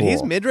fucking Dude, cool.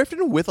 he's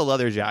midriffing with a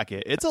leather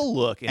jacket. It's a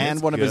look, And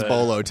it's one of his good.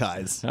 bolo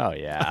ties. Oh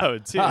yeah. Oh,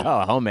 dude.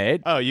 Oh,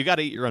 homemade. Oh, you got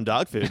to eat your own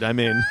dog food. I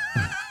mean,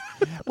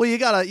 Well, you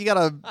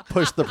gotta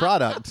push the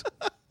product.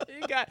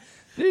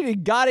 You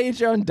gotta eat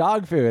your own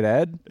dog food,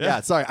 Ed.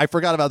 Yeah, sorry, I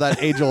forgot about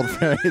that age-old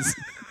phrase.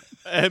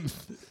 and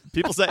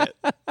people say it.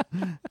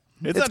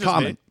 It's not just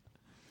common. me.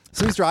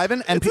 So he's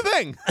driving, and It's a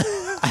thing.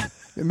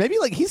 maybe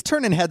like he's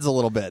turning heads a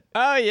little bit.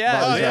 Oh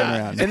yeah. While he's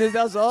driving around. And it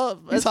does all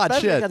He's hot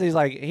especially shit.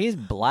 because he's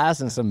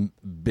blasting some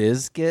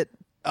biscuit.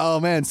 Oh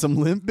man, some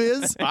limp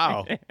biz.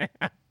 Wow.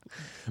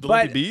 The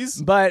lucky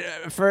bees? But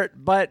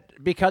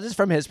because it's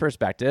from his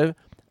perspective,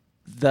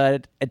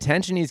 the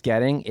attention he's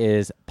getting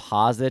is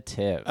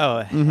positive.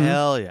 Oh,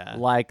 hell yeah.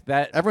 Like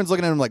that. Everyone's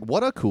looking at him like,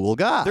 what a cool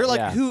guy. They're like,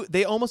 Yeah. who?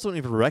 They almost don't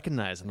even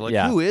recognize him. They're like,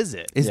 Yeah. who is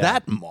it? is Yeah.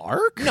 that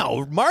Mark?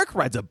 No, Mark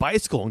rides a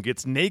bicycle and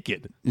gets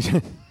naked.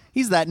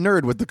 He's that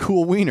nerd with the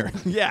cool wiener.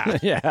 Yeah.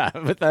 Yeah,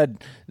 with a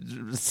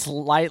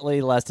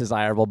slightly less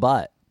desirable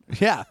butt.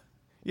 Yeah.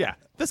 Yeah.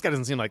 This guy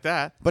doesn't seem like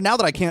that. But now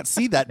that I can't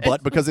see that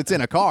butt because it's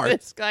in a car,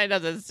 This guy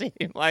doesn't seem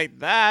like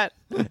that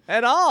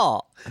at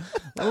all.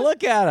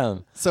 Look at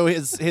him. so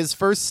his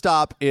first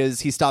stop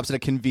is he stops at a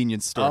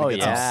convenience store Oh, to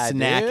get yeah, some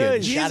dude. snackage. You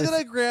He's gotta-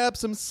 going to grab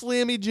some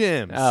Slammy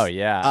Jims. Oh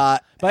yeah.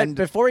 But and-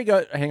 before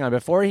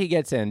he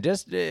gets in,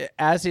 just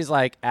as he's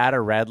like at a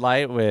red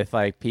light with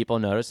like people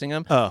noticing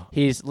him,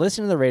 he's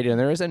listening to the radio, and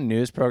there is a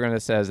news program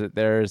that says that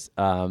there's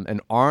an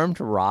armed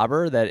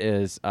robber that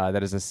is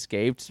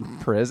escaped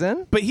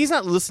prison. But he's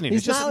not listening.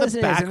 He's it's just not in the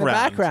listening. background. It's in the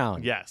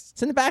background. Yes.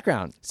 It's in the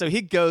background. So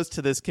he goes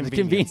to this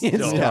convenience,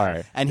 convenience store.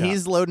 store. And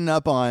he's loading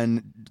up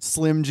on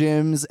Slim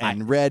Jims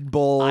and Red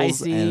Bulls.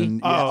 Icy. And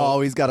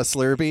he's got a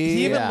Slurpee.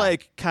 He even Yeah.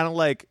 like kind of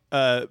like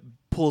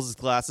pulls his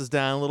glasses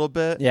down a little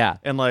bit. Yeah.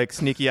 And like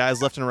sneaky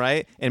eyes left and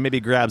right, and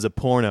maybe grabs a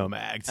porno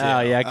mag too.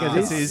 Oh yeah,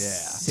 because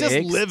he's yeah.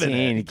 just living 16.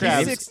 it. He He's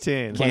can't,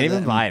 16. can't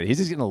even buy it. He's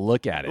just gonna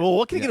look at it. Well,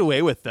 what can he get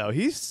away with though?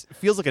 He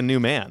feels like a new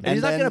man. And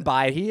he's not then- gonna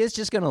buy it. He is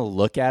just gonna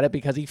look at it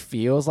because he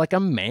feels like a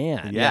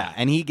man. Yeah,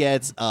 and he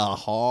gets a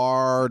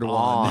hard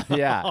one. Oh,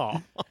 yeah.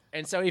 Oh.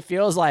 And so he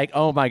feels like,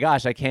 oh my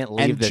gosh, I can't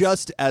leave And this.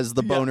 just as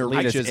the boner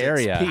leave this reaches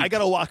area. its peak, I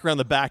gotta walk around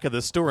the back of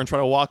the store and try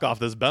to walk off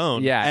this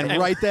bone. Yeah. and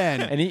right then,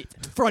 and he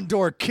front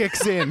door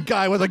kicks in,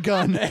 guy with a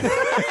gun.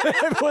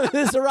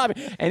 this is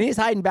Robbie, and he's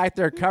hiding back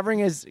there, covering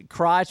his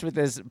crotch with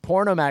his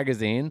porno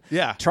magazine.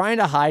 Yeah. trying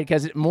to hide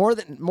because more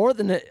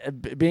than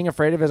being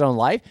afraid of his own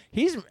life,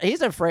 he's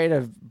afraid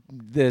of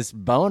this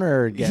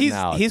boner getting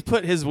out. He's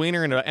put his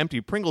wiener in an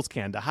empty Pringles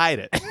can to hide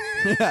it.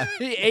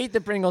 He ate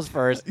the Pringles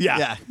first.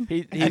 Yeah.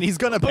 And he's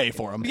gonna pay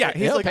for him. Yeah,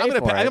 he's He'll like, pay I'm for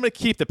it. gonna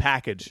keep the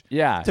package.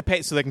 Yeah. To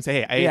pay so they can say,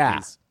 hey, I ate Yeah.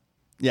 these.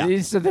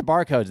 Yeah. So the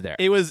barcode's there.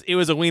 It was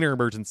a wiener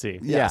emergency.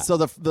 Yeah. So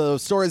the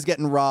store is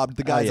getting robbed.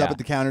 The guy's yeah. up at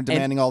the counter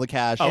demanding all the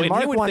cash. Oh, and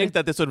Mark he would wanted- think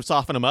that this would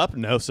soften him up?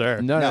 No,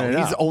 sir. No.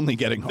 he's only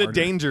getting harder. The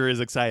danger is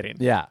exciting.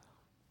 Yeah.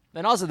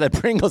 And also the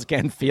Pringles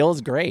can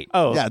feels great.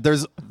 Oh, Yeah,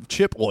 there's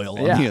chip oil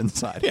on Yeah. the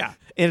inside. yeah.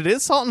 And it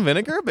is salt and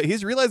vinegar, but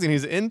he's realizing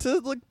he's into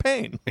like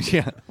pain.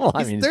 Yeah. Well,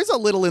 I mean, There's a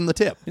little in the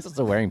tip. he's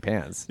also wearing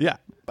pants. Yeah.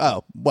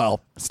 Oh, well,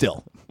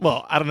 still.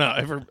 Well, I don't know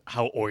ever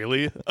how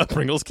oily a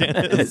Pringles can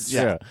is. It's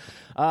true.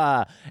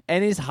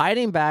 And he's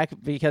hiding back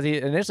because he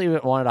initially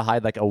wanted to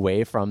hide like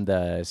away from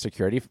the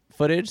security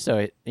footage, so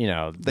it,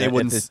 They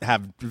wouldn't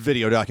have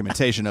video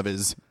documentation of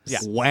his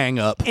wang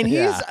up. And he's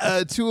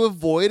Yeah. to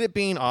avoid it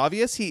being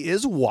obvious, he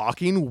is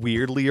walking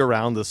weirdly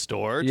around the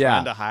store Yeah.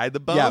 trying to hide the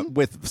bone. yeah,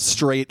 with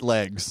straight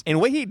legs. And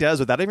what he does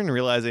without even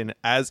realizing,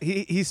 as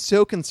he's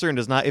so concerned,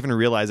 does not even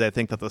realize, I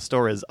think, that the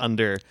store is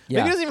under. Yeah.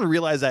 Maybe he doesn't even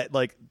realize that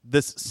like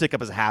this stick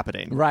up is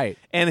happening. Right.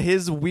 And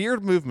his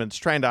weird movements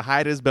trying to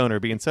hide his boner,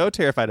 being so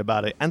terrified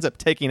about it, ends up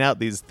taking out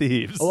these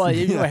thieves. Well,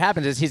 you know what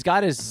happens is he's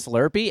got his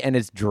Slurpee and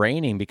it's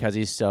draining because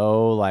he's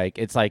so like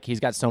it's like he's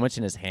got so much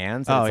in his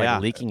hands that Oh, it's yeah.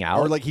 like leaking out.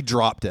 Or like he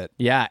dropped it.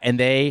 yeah, and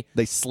they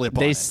Slip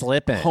They on it.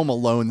 slip in. Home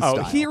Alone Oh,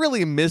 style. he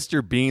really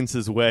Mr. Beans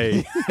his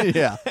way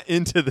yeah.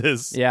 into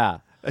this yeah,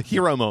 a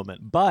hero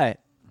moment. but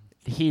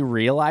he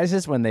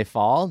realizes when they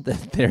fall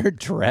that they're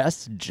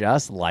dressed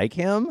just like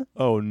him.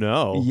 Oh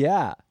no.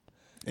 Yeah.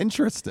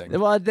 Interesting.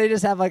 Well, they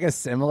just have like a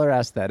similar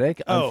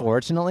aesthetic, Oh.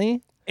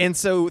 unfortunately. And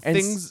so And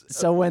things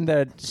so when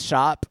the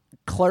shop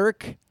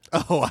clerk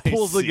Oh, I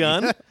pulls the see.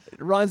 gun.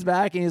 runs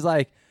back and he's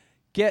like,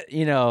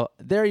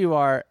 there you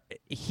are.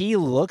 He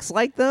looks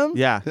like them.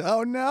 Yeah.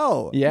 Oh,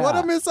 no. Yeah. What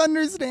a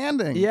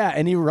misunderstanding. Yeah,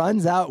 and he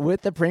runs out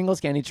with the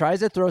Pringles can. He tries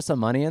to throw some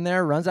money in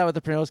there, runs out with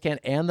the Pringles can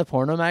and the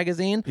porno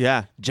magazine.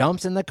 Yeah.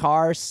 Jumps in the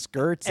car,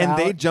 skirts And out.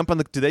 they jump on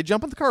the. Do they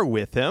jump in the car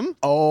with him?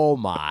 Oh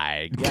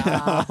my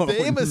god.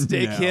 They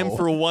mistake him no.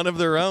 for one of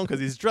their own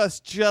because he's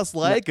dressed just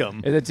like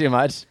him. Is it too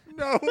much?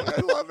 No,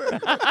 I love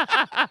it.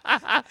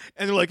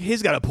 And they're like,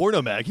 he's got a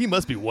porno mag. He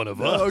must be one of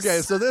us.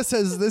 Okay, so this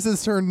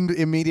has turned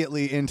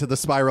immediately into the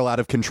spiral out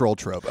of control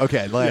trope.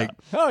 Okay, like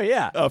Oh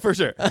yeah. Oh, for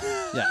sure.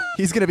 Yeah.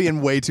 he's going to be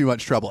in way too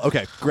much trouble.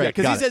 Okay, great.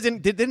 Because got he it. says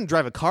they didn't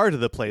drive a car to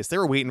the place. They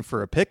were waiting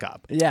for a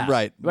pickup. Yeah.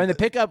 Right. When the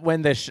pickup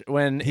when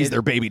he's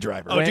their baby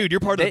driver. Oh, dude, you're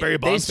part of the Barry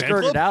Bonds they fan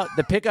skirted club? out.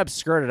 The pickup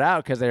skirted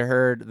out because they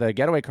heard the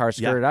getaway car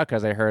skirted out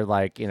because they heard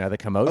the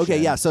commotion. Okay,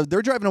 yeah. So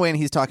they're driving away, and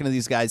he's talking to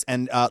these guys,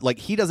 and like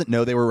he doesn't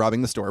know they were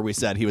robbing the store. We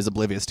said he was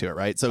oblivious to it,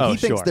 right? So Oh, he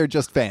thinks sure. they're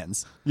just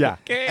fans. Yeah.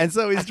 And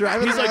so he's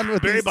driving He's around like,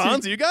 with Barry these two-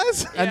 Bonds, you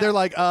guys? and they're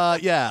like,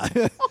 yeah,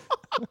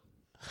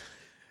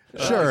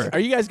 sure. Are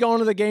you guys going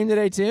to the game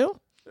today too?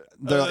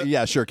 They're like,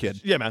 yeah, sure,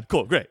 kid. Yeah, man.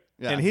 Cool. Great.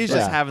 Yeah. And he's Yeah.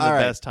 just having the All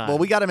right. best time. Well,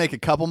 we got to make a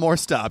couple more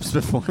stops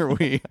before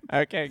we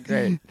Okay,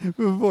 great.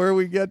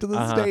 get to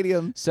the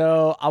stadium.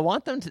 So I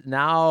want them to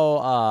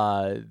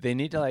now. They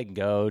need to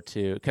go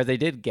to because they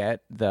did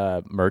get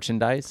the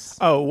merchandise.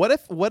 Oh, what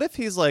if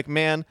he's like,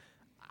 man,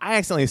 I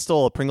accidentally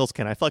stole a Pringles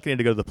can. I feel like I need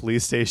to go to the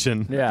police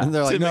station. Yeah. And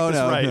they're like, To make no, this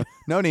no, right.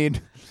 no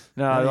need.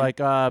 No, like,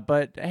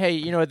 but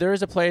hey, there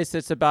is a place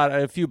that's about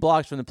a few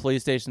blocks from the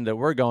police station that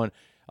we're going.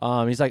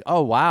 He's like,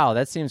 oh wow,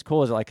 that seems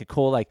cool. Is it like a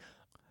cool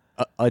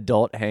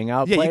adult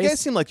hangout Yeah, place? you guys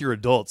seem like you're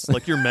adults,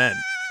 like you're men.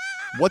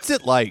 What's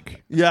it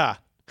like? Yeah.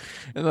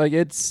 And,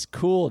 it's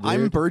cool, dude.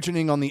 I'm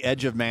burgeoning on the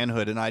edge of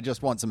manhood, and I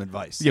just want some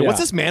advice. Yeah. What's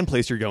Yeah. this man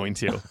place you're going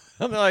to?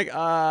 I'm like,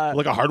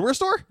 Like a hardware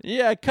store?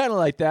 yeah, kind of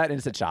like that. And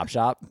it's a chop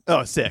shop.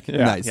 Oh, sick.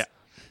 Nice. Yeah.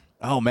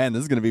 Oh man,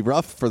 this is gonna be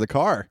rough for the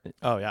car.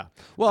 Oh, yeah.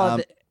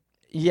 Well,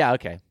 yeah,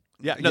 okay.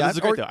 Yeah. No, Yeah, this is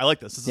great, or- though. I like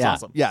this. This is Yeah.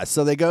 awesome. Yeah,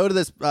 so they go to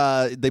this.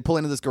 They pull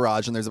into this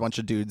garage, and there's a bunch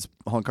of dudes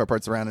hauling car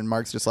parts around, and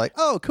Mark's just like,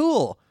 "Oh,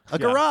 cool, a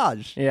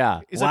garage." Yeah.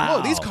 He's wow.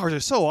 like, whoa, these cars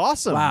are so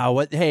awesome. Wow.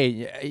 What? Hey,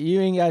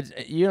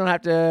 you don't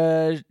have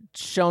to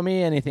show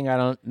me anything. I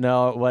don't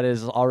know what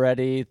is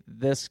already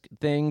this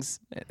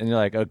things. And you're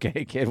like,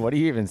 okay, kid, what are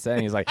you even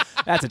saying? He's like,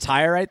 that's a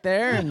tire right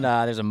there, and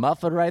there's a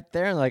muffler right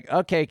there. And like,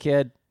 okay,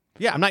 kid.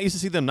 Yeah, I'm not used to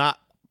see them not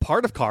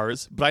part of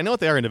cars, but I know what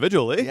they are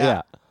individually.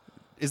 Yeah.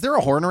 Is there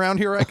a horn around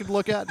here I could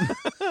look at?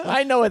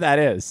 I know what that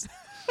is.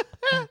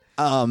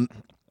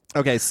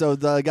 Okay, so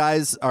the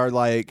guys are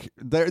like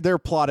they're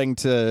plotting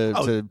to.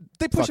 Oh, to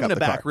they push fuck him in up the the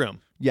back car.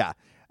 room. Yeah.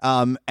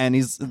 And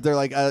they're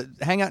like,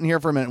 hang out in here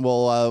for a minute.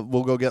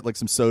 We'll go get like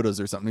some sodas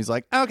or something. He's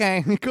like,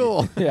 okay,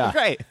 cool. Yeah.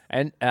 Great.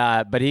 And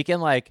but he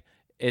can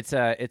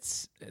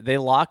it's they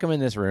lock him in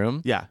this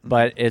room. Yeah.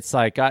 But it's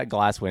got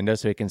glass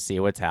windows so he can see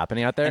what's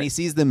happening out there. And he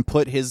sees them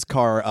put his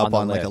car up On the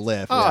on like a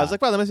lift. lift. Oh, I was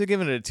like, wow, they must be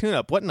giving it a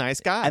tune-up. What nice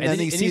guy. And then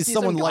he sees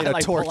someone some light guy,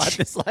 a pull out torch.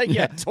 this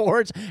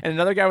torch, and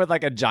another guy with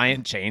a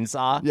giant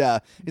chainsaw. Yeah,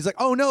 he's like,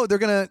 oh no, they're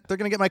gonna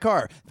get my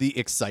car. The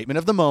excitement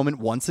of the moment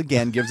once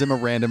again gives him a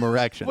random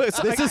erection. Wait,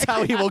 so this is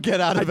how he will get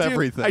out of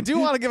everything. I do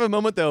want to give a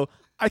moment, though.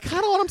 I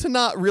kind of want him to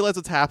not realize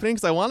what's happening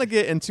because I want to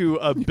get into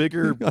a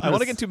bigger. I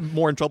want to get into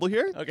more in trouble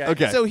here.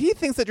 Okay. So he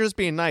thinks that you're just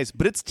being nice,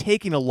 but it's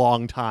taking a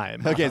long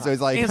time. Okay, so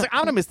he's like, And he's like, I'm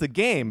gonna miss the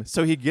game.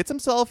 So he gets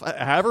himself,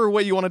 however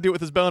way you want to do it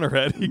with his boner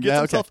head, he gets Yeah, okay.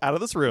 himself out of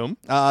this room.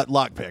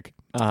 lockpick.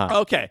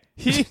 Okay.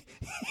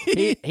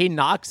 He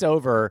knocks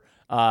over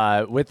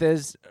with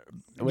his.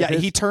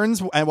 He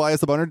turns and while he has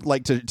the boner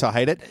like to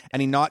hide it,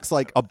 and he knocks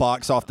like a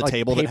box off the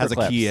table that has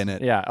a key in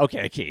it. Yeah,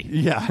 okay, a key.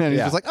 Yeah, and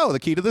he's just like, oh, the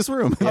key to this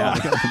room. Yeah.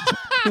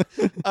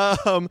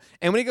 Oh,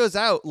 and when he goes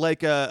out,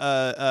 like,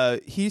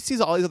 he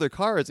sees all these other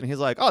cars, and he's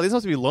like, "Oh, these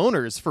must be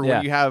loaners for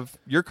when you have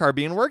your car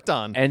being worked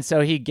on." And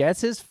so he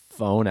gets his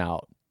phone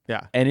out.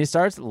 Yeah, and he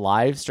starts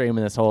live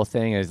streaming this whole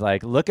thing. And he's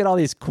like, "Look at all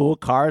these cool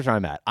cars where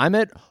I'm at. I'm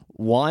at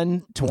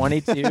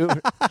 122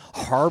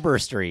 Harbor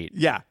Street."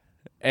 Yeah,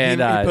 and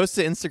he posts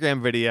an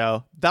Instagram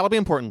video. That'll be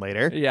important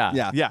later.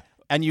 Yeah.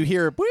 And you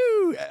hear,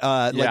 woo,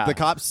 like the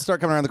cops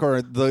start coming around the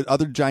corner. The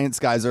other Giants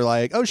guys are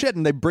like, oh, shit.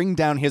 And they bring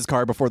down his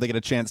car before they get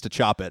a chance to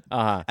chop it.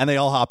 And they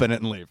all hop in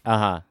it and leave.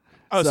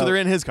 Oh, so they're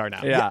in his car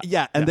now.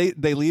 Yeah. And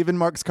they leave in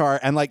Mark's car,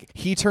 and like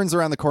he turns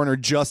around the corner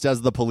just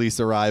as the police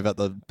arrive at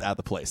the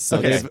place.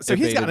 So, so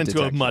he's gotten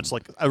into a much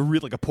like a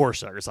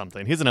Porsche or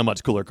something. He's in a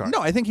much cooler car.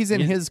 No, I think he's in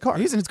his car.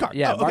 He's in his car.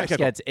 Yeah, Mark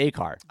gets a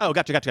car. Oh,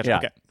 gotcha.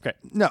 Yeah. Okay.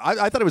 No,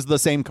 I thought it was the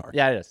same car.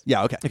 Yeah, it is.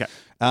 Yeah, okay.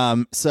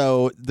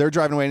 So they're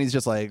driving away, and he's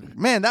just like,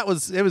 man, it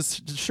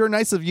was sure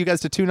nice of you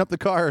guys to tune up the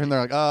car. And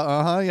they're like,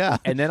 yeah.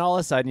 And then all of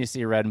a sudden you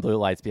see red and blue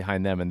lights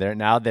behind them, and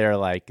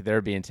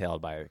they're being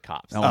tailed by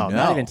cops. Oh, no.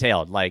 Not even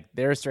tailed. Like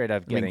they're straight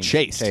up getting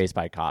chased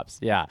by cops.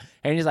 Yeah.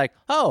 And he's like,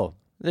 oh,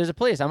 there's a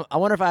police. I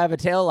wonder if I have a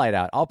tail light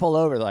out. I'll pull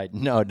over. Like,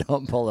 no,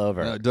 don't pull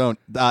over. No, don't.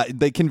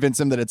 They convince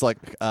him that it's like,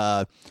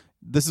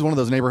 this is one of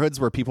those neighborhoods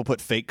where people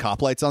put fake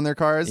cop lights on their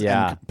cars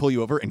and pull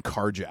you over and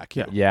carjack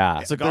you.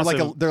 Yeah. So they're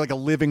like a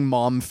living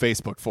mom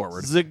Facebook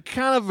forward. It's a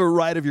kind of a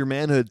right of your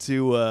manhood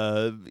to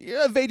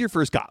evade your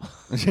first cop.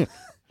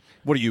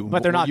 What are you?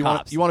 But they're not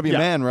cops. You want to be a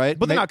man, right?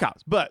 But they're not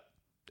cops. But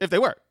if they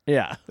were,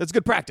 that's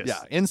good practice.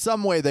 Yeah, in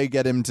some way they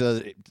get him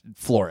to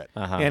floor it.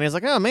 And he's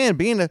like, oh man,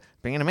 being a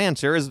man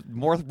sure is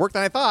more work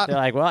than I thought. They're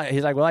like,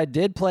 well, I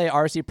did play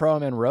RC Pro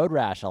and Road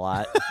Rash a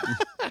lot.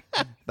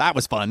 That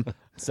was fun.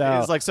 So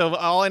it's like, so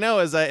all I know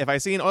is that if I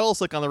see an oil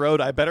slick on the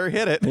road, I better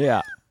hit it.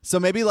 Yeah. So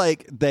maybe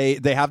like they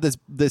have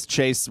this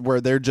chase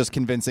where they're just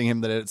convincing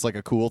him that it's like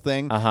a cool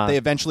thing. They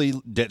eventually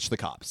ditch the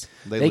cops.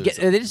 They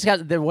just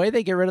got the way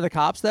they get rid of the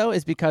cops though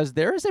is because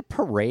there is a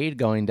parade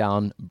going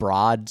down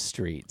Broad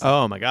Street.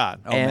 Oh my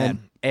God.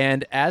 Man.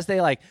 And as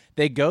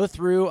they go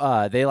through,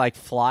 they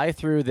fly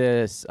through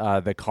this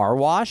the car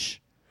wash.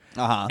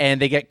 And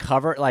they get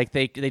covered, like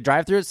they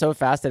drive through it so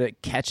fast that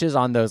it catches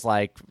on those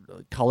like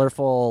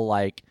colorful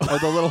the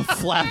little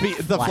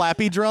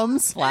flappy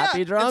drums.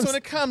 Flappy drums. And so when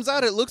it comes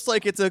out, it looks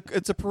like it's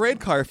a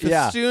parade car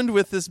festooned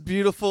with this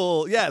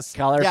beautiful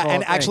colorful. Yeah,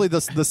 and thing. actually the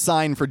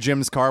sign for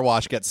Jim's Car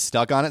Wash gets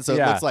stuck on it, so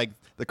it looks like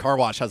the car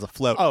wash has a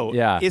float. Oh,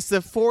 yeah. It's the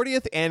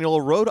 40th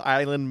annual Rhode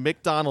Island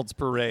McDonald's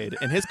parade,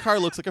 and his car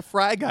looks like a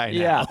fry guy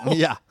now.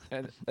 Yeah.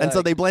 And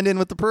so they blend in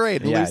with the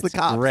parade and lose the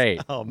cops.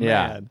 Great. Oh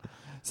man.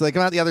 So they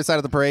come out the other side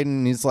of the parade,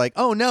 and he's like,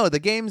 "Oh no, the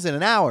game's in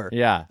an hour."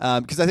 Yeah,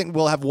 because I think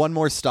we'll have one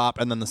more stop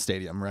and then the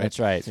stadium, right? That's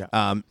right.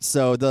 Yeah.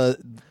 So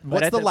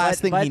what's the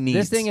last thing he needs?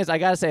 This thing is, I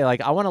gotta say,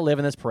 I want to live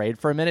in this parade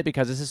for a minute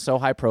because this is so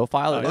high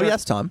profile. Oh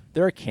yes, Tom.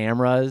 There are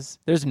cameras.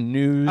 There's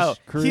news. Oh,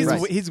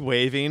 crews. He's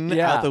waving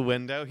out the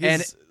window.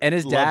 And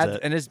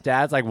his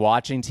dad's like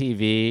watching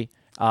TV,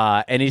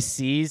 and he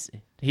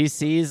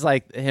sees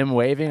like him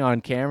waving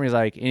on camera. He's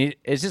like,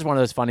 it's just one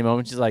of those funny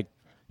moments. He's like.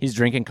 He's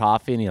drinking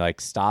coffee, and he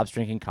stops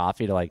drinking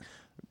coffee to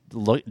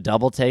look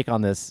double take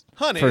on this.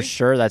 Honey, for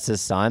sure that's his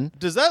son.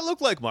 Does that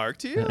look like Mark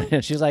to you?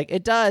 And she's like,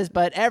 it does,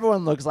 but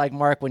everyone looks like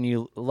Mark when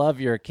you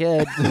love your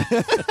kid.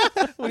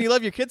 When you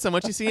love your kid so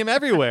much, you see him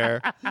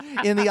everywhere,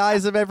 in the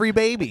eyes of every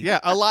baby. Yeah,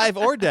 alive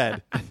or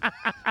dead.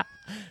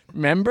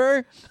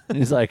 Remember? And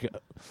he's like.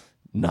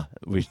 No,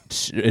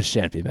 it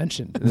shan't be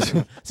mentioned.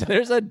 So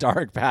there's a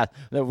dark path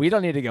that we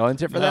don't need to go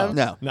into for them.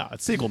 No,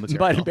 it's sequel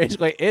material. But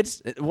basically,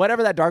 it's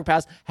whatever that dark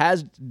path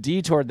has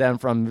detoured them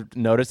from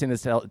noticing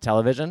this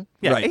television.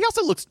 Yeah, he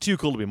also looks too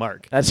cool to be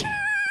Mark. That's.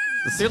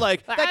 They're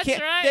like, that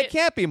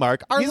can't be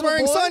Mark. He's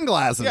wearing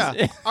sunglasses.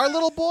 Yeah, our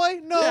little boy?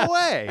 No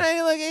way.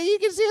 And you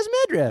can see his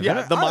midriff.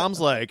 Yeah, the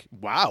mom's like,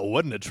 wow,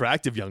 what an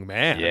attractive young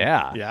man.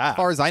 Yeah. As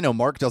far as I know,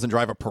 Mark doesn't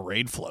drive a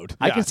parade float.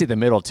 I can see the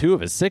middle two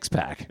of his six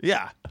pack.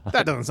 Yeah,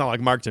 that doesn't sound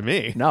like Mark to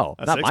me. No,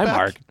 not my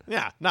Mark.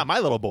 Yeah, not my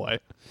little boy.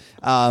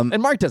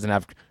 And Mark doesn't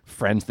have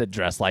friends that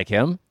dress like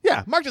him.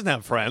 Yeah, Mark doesn't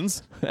have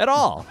friends at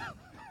all.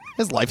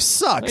 His life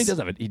sucks.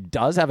 He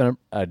does have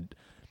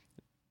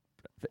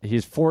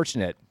he's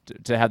fortunate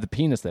to have the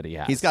penis that he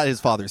has. He's got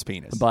his father's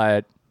penis.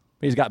 But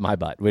he's got my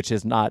butt, which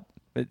is not...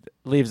 It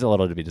leaves a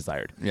little to be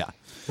desired. Yeah.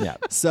 Yeah.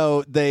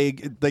 So they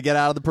get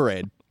out of the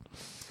parade.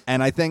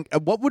 And I think...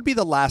 what would be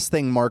the last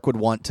thing Mark would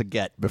want to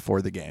get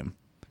before the game?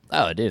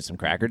 Oh, it is some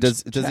Cracker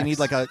Jacks. Does he need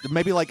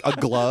maybe a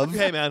glove?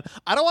 Hey man,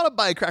 I don't want to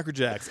buy Cracker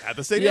Jacks at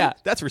the stadium. Yeah.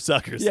 That's for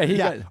suckers.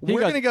 Yeah,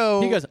 We're gonna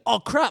go. He goes, oh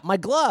crap, my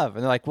glove,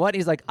 and they're like, what?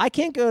 He's like, I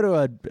can't go to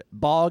a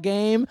ball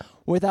game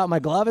without my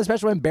glove,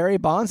 especially when Barry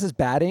Bonds is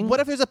batting. What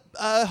if there's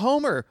a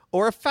homer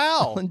or a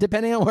foul,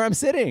 depending on where I'm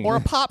sitting, or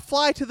a pop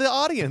fly to the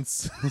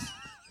audience?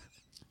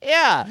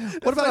 Yeah.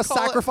 What about a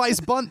sacrifice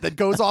bunt that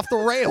goes off the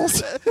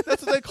rails?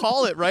 That's what they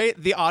call it, right?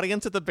 The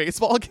audience at the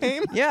baseball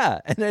game. Yeah.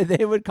 And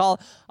they would call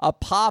a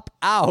pop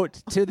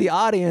out to the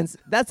audience.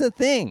 That's a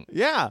thing.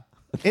 Yeah.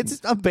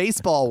 It's a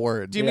baseball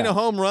word. Do you mean a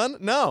home run?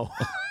 No.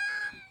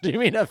 Do you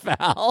mean a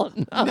foul?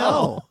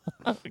 No.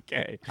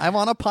 Okay. I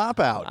want a pop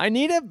out. I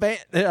need a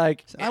they're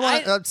like I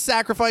want a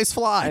sacrifice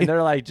fly. and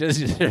they're like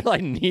they're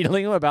like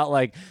needling him about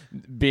like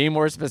being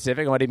more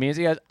specific on what he means.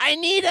 He goes, I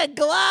need a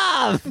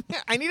glove.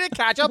 I need to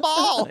catch a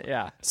ball.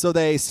 Yeah. So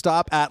they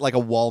stop at like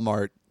a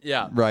Walmart.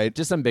 Yeah. Right.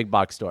 Just some big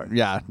box store.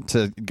 Yeah,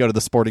 to go to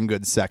the sporting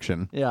goods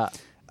section. Yeah.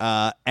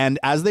 And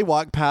as they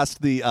walk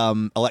past the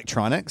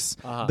electronics,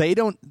 they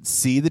don't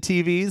see the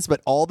TVs,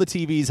 but all the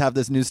TVs have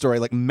this news story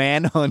like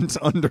manhunt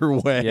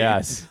underway.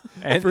 Yes.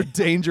 And for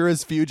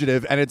dangerous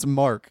fugitive, and it's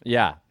Mark.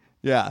 yeah.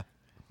 Yeah.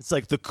 It's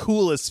like the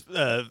coolest.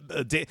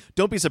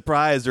 Don't be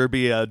surprised or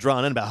be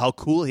drawn in about how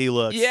cool he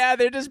looks. Yeah,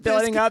 they're just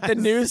building up. The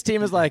news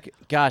team is like,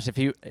 gosh,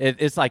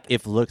 it's like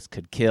if looks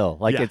could kill.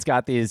 Like Yeah. it's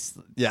got these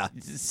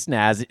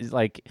snazzy,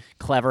 like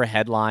clever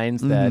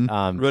headlines that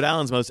Rhode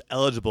Island's most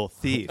eligible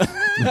thief.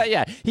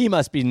 yeah, he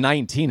must be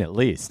 19 at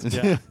least.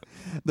 Yeah.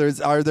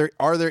 Are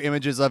there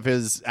images of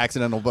his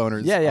accidental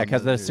boners? Yeah, on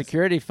because the news?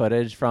 security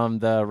footage from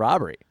the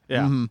robbery.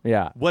 Yeah.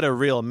 Yeah. What a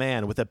real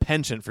man with a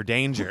penchant for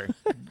danger.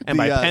 And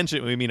by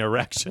penchant, we mean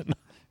erection.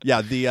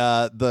 Yeah,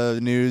 the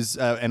news,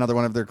 another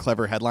one of their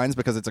clever headlines,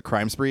 because it's a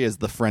crime spree, is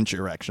the French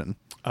erection.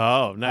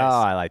 Oh, nice. Oh,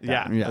 I like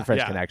that. Yeah. The French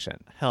Yeah. Connection.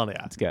 Hell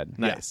yeah. It's good.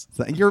 Nice.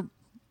 So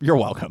you're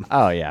welcome.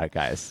 Oh, yeah,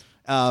 guys.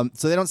 So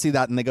they don't see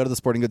that, and they go to the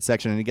sporting goods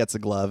section, and he gets a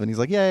glove, and he's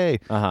like, "Yay!"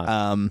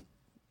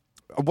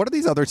 What are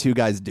these other two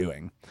guys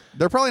doing?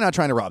 They're probably not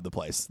trying to rob the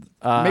place.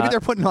 Maybe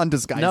they're putting on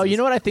disguises. No, you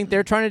know what I think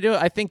they're trying to do?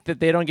 I think that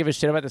they don't give a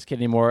shit about this kid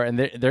anymore, and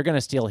they're going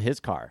to steal his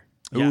car.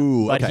 Yeah.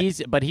 Ooh, But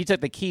okay. he took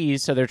the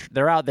keys, so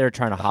they're out there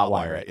trying to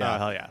hotwire it. Oh,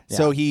 hell yeah.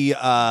 So he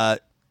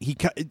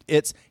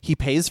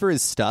pays for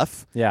his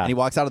stuff. Yeah. And he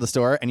walks out of the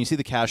store, and you see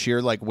the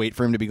cashier like wait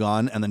for him to be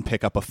gone, and then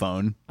pick up a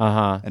phone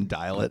and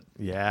dial it.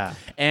 Yeah.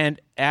 And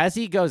as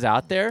he goes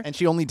out there, And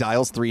she only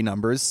dials 3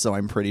 numbers, so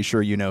I'm pretty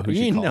sure you know who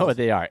she you calls. know what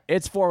they are.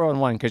 It's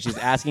 411 because she's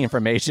asking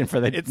information for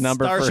the It's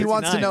number. star For She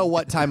wants to 69. know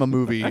what time a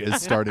movie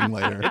is starting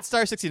later. It's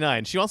star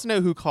 69. She wants to know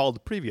who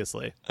called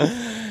previously.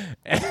 Yeah,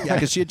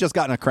 because she had just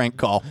gotten a crank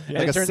call,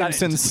 like it a turns out-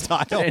 Simpsons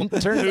style. and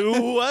turns,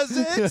 Who was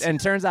it? and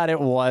turns out it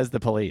was the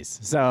police.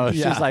 So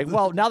Yeah. she's like,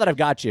 "Well, now that I've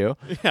got you,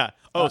 Yeah.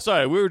 Oh,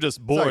 sorry. We were just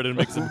bored and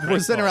making some. We're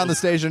sitting around the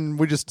station.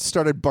 We just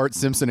started Bart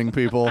Simpsoning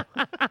people.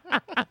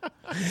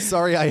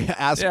 Sorry, I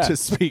asked Yeah. to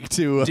speak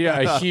to. do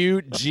a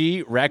Hugh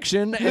G.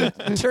 Rection." And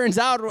it turns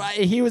out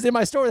he was in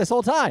my store this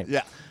whole time.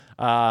 Yeah.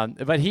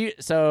 But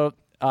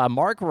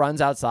Mark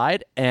runs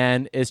outside,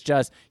 and it's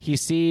just he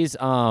sees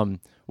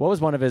what was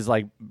one of his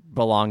like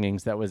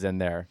belongings that was in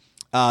there.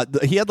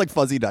 He had like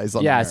fuzzy dice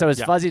on Yeah, there. so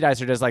his fuzzy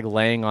dice are just like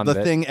laying on the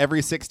the thing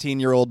every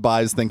 16-year-old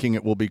buys thinking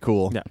it will be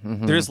cool. Yeah.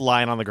 They're just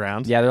lying on the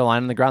ground. Yeah, they're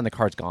lying on the ground. The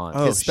card's gone.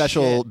 His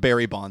special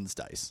Barry Bonds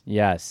dice.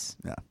 Yes.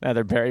 Yeah.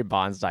 They're Barry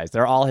Bonds dice.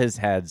 They're all his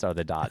heads are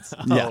the dots.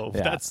 Oh,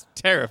 Yeah. that's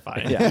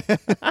terrifying. Yeah.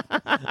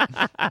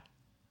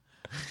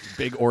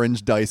 Big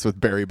orange dice with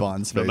Barry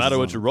Bonds No faces matter on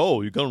what you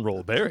roll, you're going to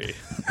roll Barry.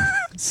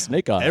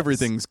 Snake eyes.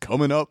 Everything's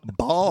coming up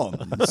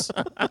Bonds.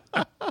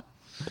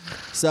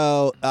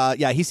 So,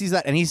 he sees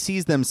that, and he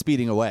sees them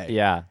speeding away.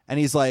 Yeah. And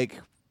he's like,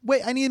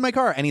 wait, I need my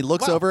car. And he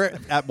looks over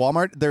at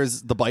Walmart.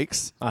 There's the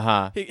bikes.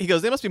 Uh-huh. He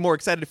goes, they must be more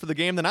excited for the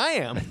game than I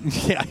am.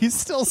 Yeah, he's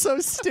still so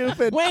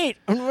stupid. Wait,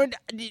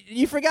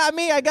 you forgot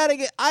me.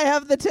 I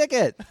have the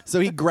ticket. So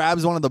he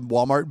grabs one of the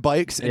Walmart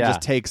bikes and Yeah.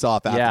 just takes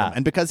off after Yeah. him.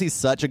 And because he's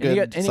such a And good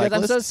he goes, I'm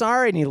cyclist, so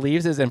sorry, and he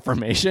leaves his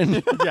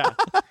information. Yeah.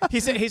 He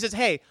says,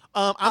 hey,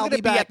 I'm going to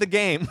be back. at the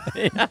game.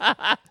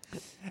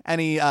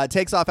 and he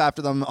takes off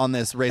after them on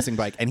this racing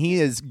bike. And he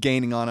is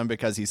gaining on him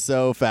because he's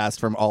so fast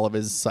from all of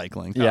his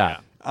cycling. Yeah.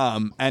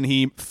 And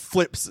he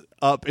flips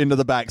up into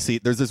the back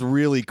seat. There's this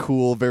really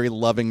cool, very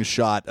loving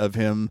shot of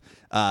him.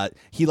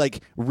 He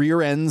like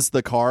rear ends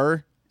the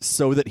car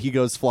so that he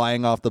goes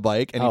flying off the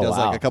bike, and he Oh, does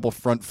wow. like a couple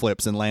front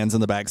flips and lands in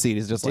the back seat.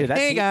 He's just Dude, like,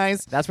 "Hey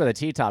guys, That's where the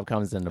T-top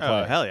comes into play.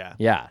 Oh, hell yeah.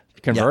 Yeah.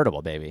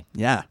 Convertible, baby.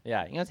 yeah."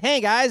 Yeah. He goes, hey,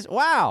 guys,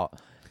 wow.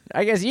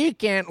 I guess you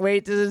can't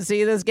wait to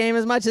see this game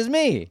as much as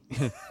me.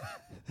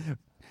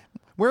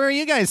 Where are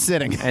you guys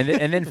sitting? And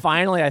then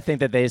finally, I think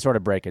that they sort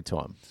of break it to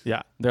him.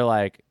 Yeah. They're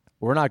like,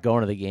 we're not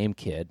going to the game,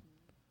 kid.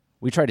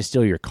 We tried to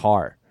steal your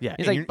car. Yeah,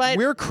 He's and like, but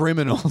We're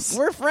criminals.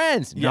 we're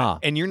friends. Yeah, Nah,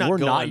 and you're not we're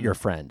not going- your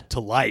friend.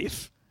 To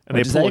life. And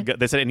What'd they you pull say? a gun.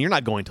 They said, and you're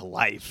not going to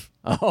life.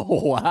 Oh,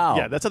 wow.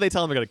 Yeah, that's how they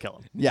tell him they're going to kill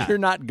him. Yeah. You're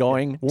not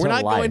going We're to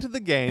not life. going to the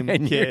game,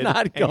 and kid. you're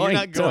not and you're going,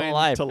 not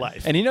going to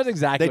life. And he knows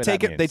exactly They what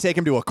take that it. They means. take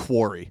him to a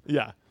quarry,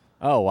 Yeah.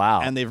 Oh, wow.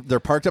 and they're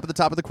parked up at the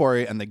top of the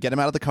quarry, and they get him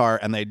out of the car,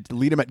 and they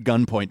lead him at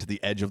gunpoint to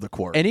the edge of the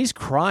quarry. And he's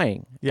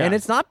crying. Yeah. And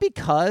it's not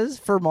because,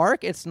 for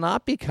Mark, it's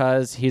not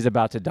because he's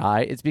about to die.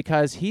 It's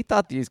because he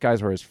thought these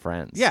guys were his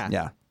friends. Yeah.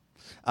 yeah,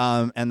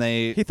 and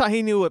He thought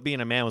he knew what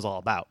being a man was all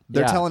about.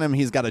 they're Yeah. telling him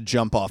he's got to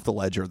jump off the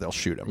ledge or they'll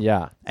shoot him.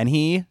 Yeah. and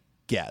he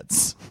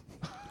gets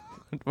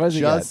What does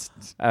he Just-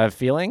 get? A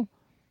feeling?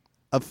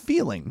 a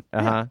feeling.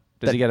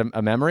 Does he get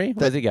a memory? What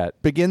does he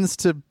get? Begins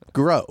to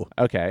grow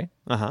Okay.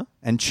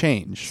 and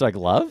change. It's like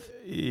love?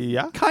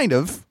 Yeah. Kind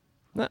of.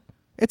 No.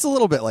 It's a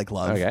little bit like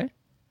love. Okay.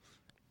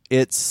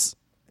 It's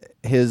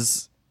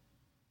his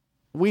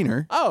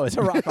wiener. Oh, it's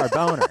a rock hard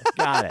boner.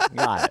 Got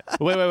it.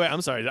 Wait.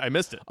 I'm sorry. I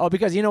missed it. Oh,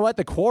 because you know what?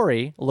 The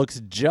quarry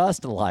looks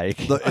just like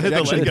The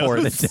ejection Legos.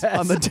 port Death-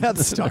 on the Death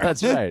Star.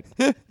 That's right.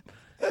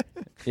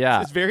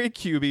 Yeah. It's very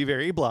cubey,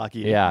 very blocky.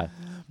 Yeah.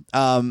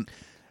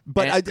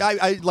 But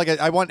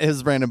I want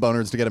his random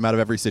boners to get him out of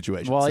every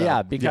situation. Well, so.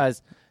 yeah,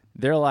 because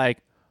they're like,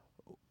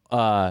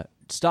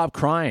 stop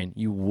crying,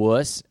 you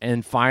wuss.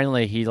 And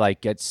finally, he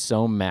like gets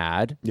so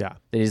mad. Yeah.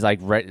 That he's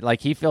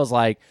like, he feels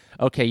like,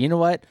 okay, you know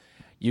what?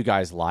 You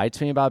guys lied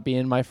to me about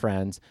being my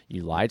friends.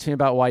 You lied to me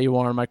about why you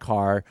wanted my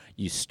car.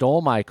 You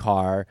stole my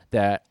car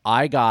that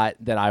I got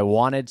that I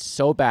wanted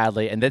so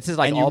badly. And this is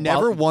like, And you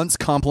never once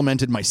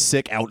complimented my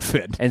sick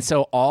outfit. And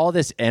so all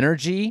this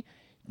energy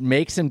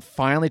makes him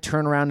finally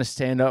turn around to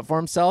stand up for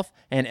himself.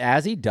 And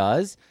as he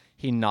does,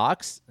 he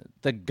knocks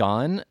the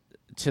gun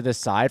to the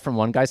side from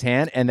one guy's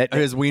hand, and that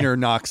His wiener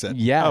knocks it.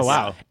 yes, Oh,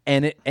 wow.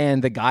 and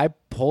the guy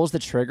pulls the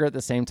trigger at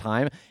the same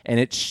time, and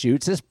it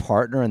shoots his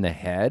partner in the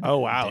head. Oh,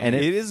 wow. And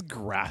it is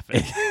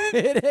graphic.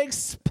 it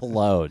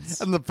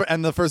explodes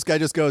And the first guy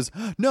just goes,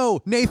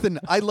 "No, Nathan,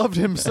 I loved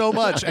him so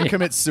much," and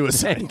commits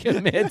suicide. and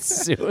commits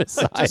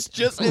suicide.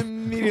 just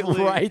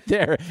immediately right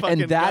there,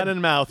 fucking and that gun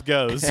in mouth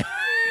goes.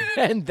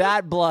 and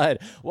that blood.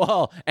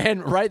 Well,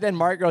 and right then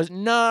Mark goes,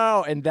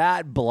 no, and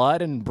that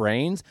blood and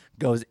brains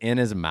goes in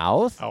his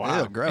mouth. Oh,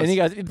 wow. Ew, gross. And he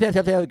goes,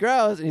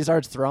 gross, and he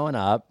starts throwing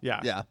up. Yeah.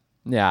 Yeah.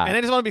 Yeah. And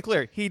I just want to be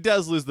clear. He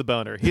does lose the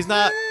boner. He's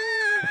not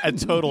a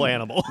total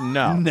animal.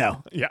 no.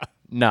 No. Yeah.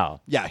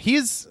 No. Yeah,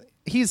 he's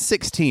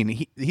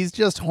 16. He's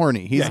just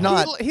horny. He's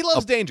not. He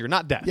loves danger,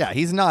 not death. Yeah,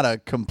 he's not a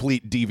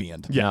complete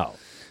deviant. No.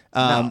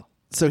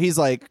 So he's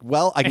like,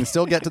 well, I can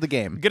still get to the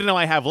game. Good to know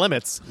I have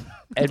limits.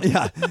 And,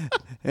 Yeah.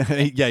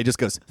 Yeah, he just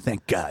goes,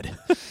 thank God.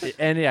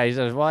 and yeah, he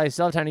says, well, I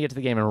still have time to get to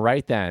the game. And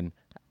right then,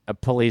 a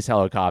police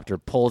helicopter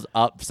pulls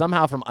up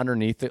somehow from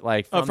underneath it,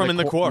 like from in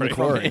the quarry.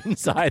 from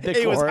inside the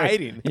He was quarry.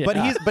 hiding. Yeah.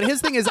 But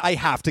his thing is, I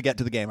have to get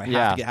to the game. I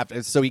have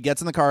to. So he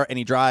gets in the car and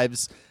he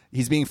drives.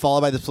 He's being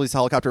followed by the police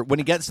helicopter. When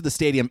he gets to the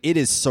stadium, it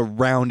is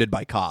surrounded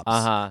by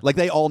cops. Like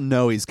they all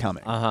know he's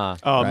coming. Oh,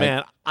 Right.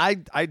 man.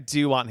 I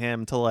do want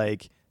him to,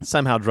 like,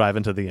 somehow drive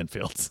into the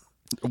infields.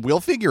 We'll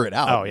figure it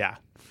out. Oh, yeah.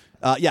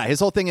 Yeah, his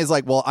whole thing is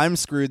like, well, I'm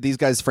screwed. These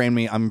guys framed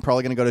me. I'm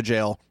probably going to go to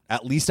jail.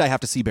 At least I have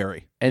to see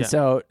Barry. And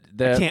so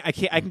I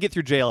can get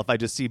through jail if I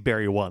just see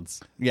Barry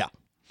once. Yeah.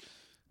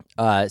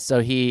 So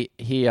he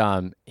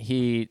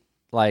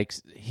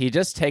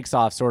just takes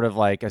off sort of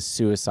like a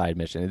suicide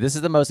mission. This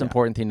is the most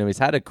important thing to him. He's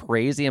had a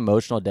crazy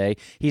emotional day.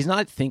 He's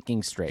not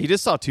thinking straight. He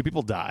just saw 2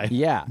 people die.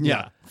 yeah.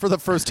 Yeah. For the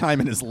first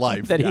time in his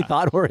life. That he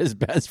thought were his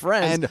best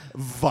friends. And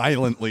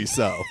violently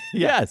so.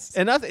 Yes.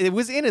 And it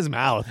was in his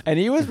mouth. And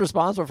he was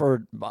responsible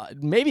for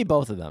maybe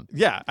both of them.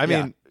 Yeah. I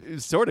mean,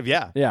 sort of,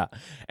 yeah. Yeah.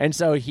 And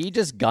so he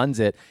just guns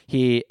it.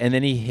 And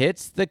then he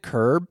hits the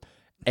curb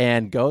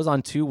and goes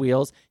on 2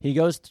 wheels. He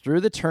goes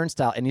through the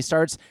turnstile and he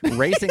starts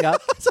racing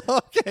up.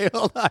 Okay,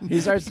 hold on. He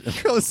starts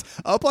goes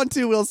up on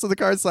 2 wheels to the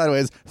car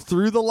sideways,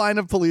 through the line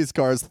of police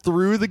cars,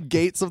 through the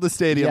gates of the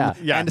stadium,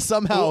 Yeah. and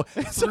somehow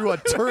through a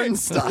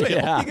turnstile.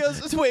 Yeah. He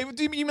goes, wait,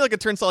 do you mean like a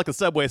turnstile, like a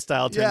subway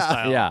style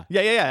turnstile? Yeah.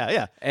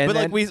 Yeah. And but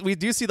then- like we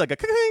do see like a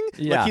king.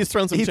 Yeah. Like he's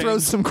thrown some He change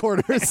throws some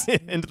quarters.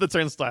 into the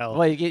turnstile.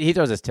 well, he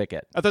throws his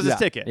ticket. I thought it was his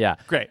ticket. Yeah.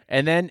 Great.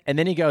 And then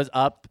he goes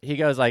up. He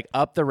goes like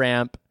up the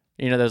ramp.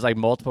 You know, there's like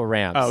multiple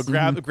ramps. Oh,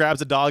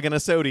 grabs a dog and a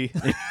sody.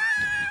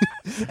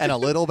 And a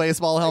little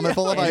baseball helmet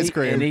full of And ice he-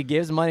 cream. And he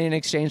gives money in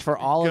exchange for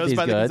all of Goes these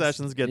by the goods.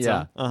 concessions, gets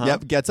yeah. some.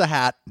 Yep, gets a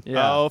hat.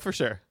 Yeah. Oh, for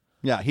sure.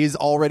 Yeah, he's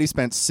already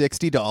spent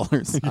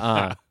 $60.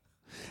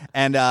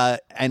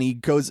 And he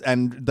goes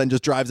and then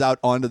just drives out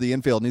onto the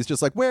infield and he's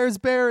just like, "Where's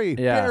Barry?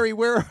 Yeah. Barry,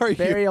 where are you?"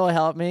 Barry will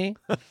help me.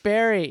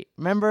 Barry,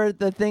 remember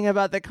the thing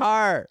about the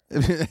car?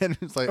 And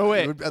it's like, Oh,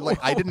 wait.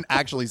 I didn't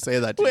actually say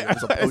that to you. Wait, It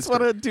was a I just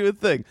poster. want to do a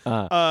thing.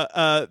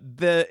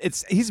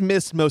 He's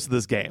missed most of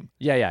this game.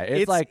 Yeah.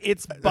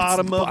 It's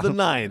bottom of the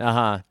ninth.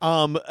 Uh-huh.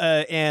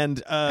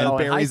 And Oh, and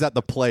Barry's at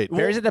the plate.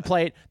 Barry's at the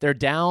plate. They're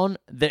down.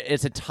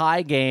 It's a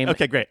tie game.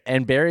 Okay, great.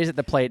 And Barry's at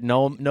the plate.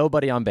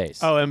 Nobody on base.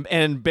 Oh,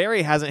 and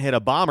Barry hasn't hit a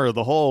bomber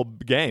the whole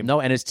game. No,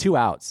 and it's 2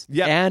 outs.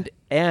 Yeah.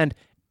 And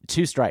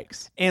 2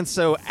 strikes. And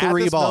so at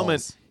 3 this balls.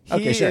 moment, he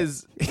Okay, sure.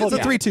 is. It's a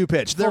 3-2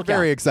 pitch. They're Full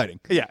very count. exciting.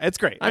 Yeah, it's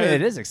great. I mean,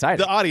 it is exciting.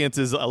 The audience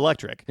is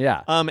electric.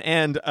 Yeah.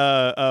 And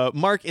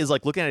Mark is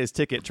like looking at his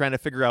ticket, trying to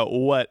figure out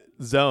what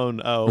zone,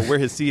 where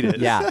his seat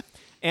is. Yeah.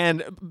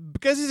 And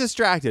because he's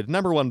distracted,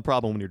 number one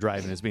problem when you're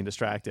driving is being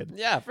distracted.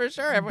 Yeah, for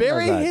sure.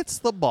 Barry hits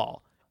the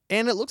ball,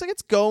 and it looks like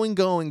it's going,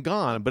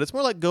 gone, but it's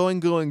more like going,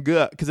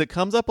 good because it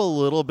comes up a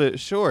little bit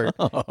short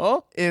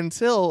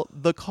until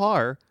the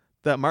car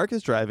that Mark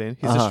is driving,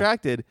 he's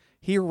distracted.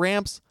 He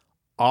ramps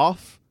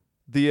off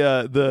he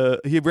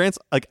ramps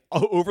like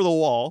over the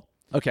wall.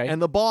 Okay. And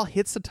the ball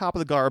hits the top of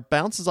the car,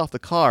 bounces off the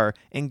car,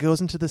 and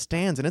goes into the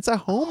stands, and it's a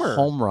homer.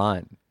 Home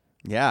run.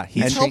 Yeah, He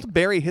helped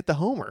Barry hit the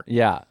homer.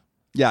 Yeah.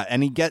 Yeah,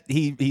 and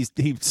he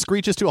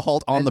screeches to a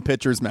halt on the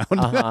pitcher's mound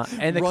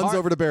and the runs car,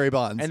 over to Barry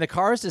Bonds. And the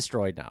car is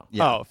destroyed now.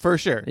 Yeah. Oh, for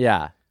sure.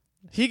 Yeah.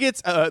 He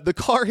gets the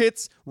car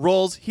hits,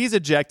 rolls. He's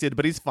ejected,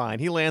 but he's fine.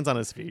 He lands on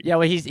his feet. Yeah,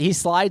 well, he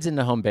slides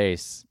into home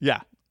base.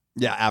 Yeah.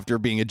 Yeah, after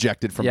being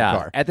ejected from the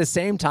car. At the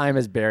same time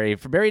as Barry.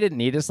 Barry didn't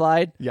need to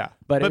slide. Yeah.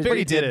 But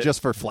Barry did it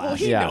just for flash. Well,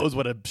 he knows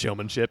what a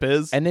showmanship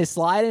is. And they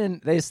slide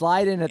in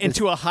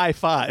into a high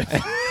five.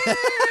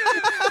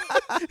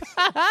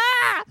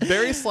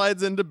 Barry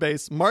slides into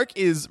base. Mark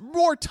is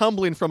more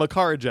tumbling from a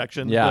car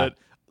ejection, but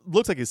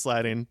looks like he's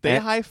sliding. They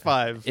high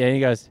five. Yeah, and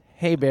he goes,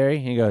 "Hey, Barry."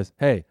 And he goes,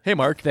 "Hey,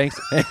 Mark. Thanks.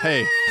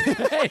 Hey,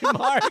 Hey,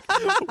 Mark.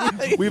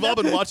 We've all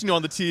been watching you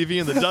on the TV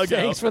in the dugout.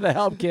 Thanks for the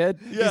help, kid."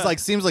 Yeah. he's like,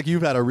 seems like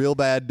you've had a real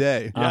bad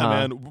day. Yeah,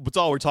 man. It's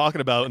all we're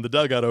talking about in the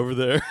dugout over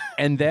there.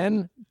 And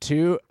then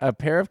to a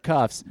pair of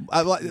cuffs.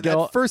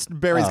 At first,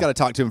 Barry's got to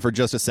talk to him for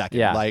just a second.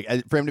 Yeah. Like,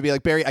 for him to be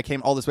like, Barry, I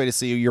came all this way to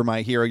see you. You're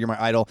my hero. You're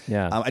my idol.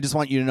 Yeah. I just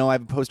want you to know I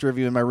have a poster of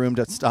you in my room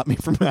to stop me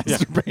from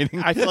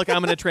masturbating. I feel like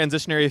I'm in a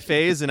transitionary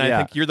phase, and I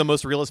think you're the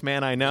most realist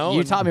man I know.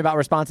 You taught me about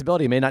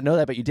responsibility. You may not know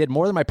that, but you did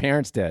more than my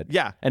parents did.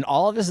 Yeah. And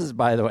all of this is,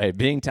 by the way,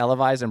 being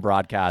televised and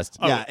broadcast.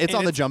 Yeah, it's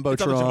on the Jumbotron.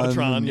 It's on the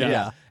Jumbotron,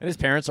 yeah. And his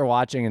parents are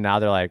watching, and now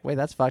they're like, wait,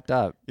 that's fucked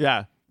up.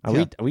 Yeah.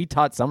 We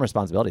taught some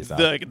responsibilities.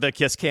 The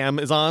kiss cam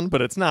is on,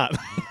 but it's not.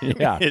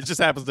 Yeah. It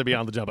just happens to be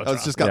on the Jumbotron. Oh,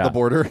 it's just got the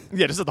border.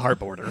 Yeah, just at the heart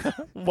border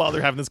while they're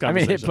having this I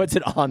conversation. mean, it puts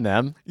it on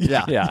them.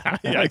 Yeah. Yeah.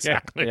 Yeah,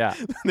 exactly. Yeah.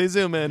 They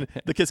zoom in.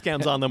 The kiss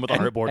cam's on them with the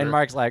heart border. And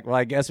Mark's like, well,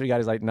 I guess we got.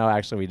 He's like, no,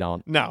 actually, we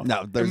don't. No,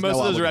 there's most no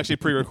of those are actually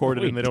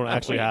pre-recorded and they don't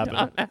actually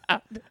happen.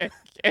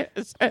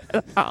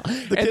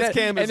 The kiss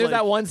cam is and there's like-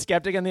 that one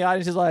skeptic in the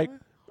audience who's like,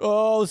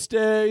 oh,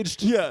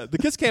 staged. Yeah, the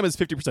kiss cam is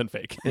 50%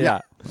 fake. Yeah.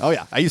 Oh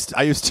yeah, I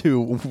used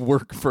to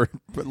work for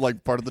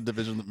like part of the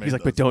division that made. He's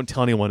like, but don't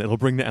tell anyone. It'll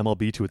bring the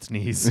MLB to its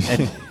knees.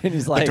 And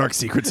he's like, dark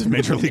secrets of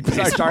Major League it's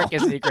our Baseball.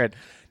 darkest secret.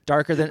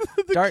 Darker than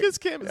kiss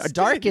cam is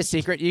darkest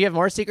secret. You have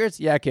more secrets?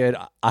 Yeah, kid.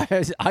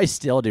 I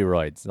still do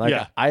roids. Like,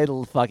 Yeah. I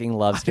fucking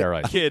love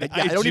steroids. Kid,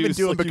 Yeah, I don't even juice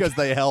do them like you- because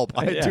they help.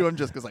 I Yeah. do them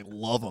just because I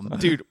love them.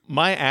 Dude,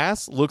 my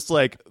ass looks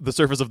like the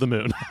surface of the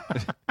moon.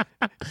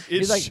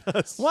 He's like,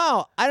 just,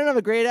 wow, I don't have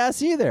a great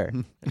ass either.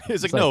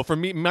 it's like, no, for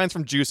me, mine's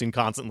from juicing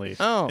constantly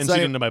and So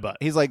shooting into my butt.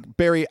 He's like,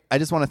 Barry, I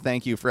just want to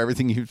thank you for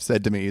everything you've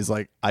said to me. He's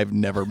like, I've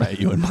never met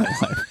you in my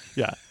life.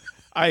 Yeah.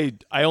 I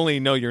only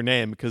know your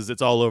name because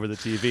it's all over the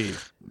TV.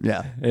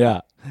 Yeah.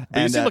 Yeah. But you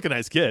And, seem like a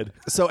nice kid.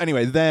 So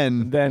anyway,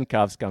 then Then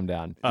cuffs come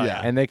down.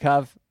 yeah. And they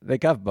cuff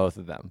both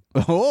of them.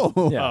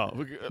 oh, Yeah.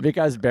 Oh,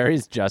 Because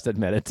Barry's just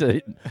admitted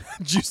to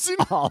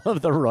juicing? all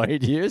of the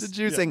roid use.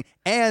 juicing,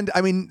 and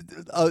I mean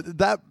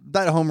that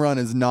home run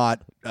is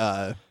not.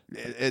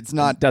 It's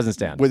not Doesn't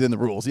stand. within the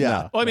rules.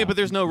 Yeah, Oh, I mean, but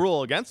there's no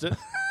rule against it.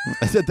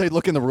 I said they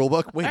look in the rule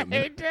book. Wait a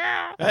minute.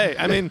 Hey,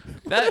 I mean,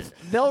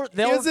 They'll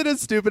Is it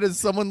as stupid as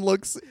someone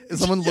looks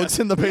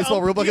in the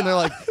baseball rule book and they're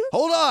like,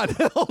 hold on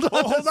hold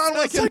on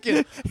one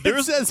second.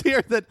 It says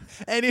here that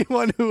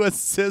anyone who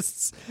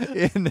assists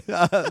in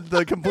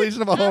the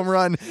completion of a home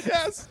run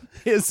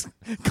is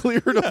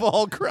cleared of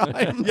all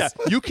crimes. yeah,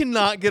 you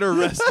cannot get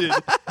arrested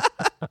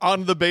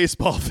on the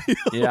baseball field.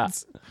 Yeah.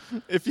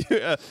 If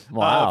you,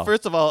 Wow.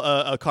 first of all,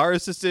 a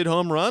car-assisted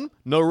home run,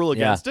 no rule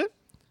against it.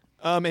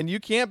 And you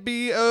can't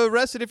be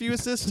arrested if you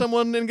assist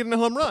someone in getting a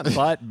home run.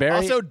 But Barry-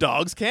 also,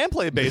 dogs can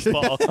play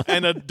baseball,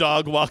 and a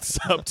dog walks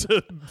up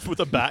with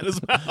a bat in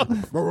his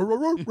mouth.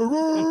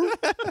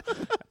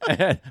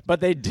 but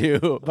they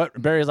do. But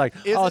Barry's like,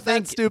 oh, that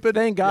thank stupid?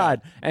 Thank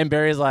God. And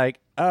Barry's like,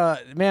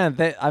 man,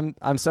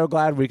 I'm so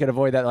glad we could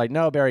avoid that. Like,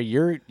 no, Barry,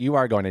 you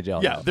are going to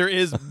jail. Yeah, now. there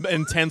is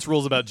intense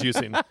rules about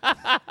juicing.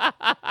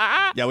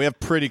 Yeah, we have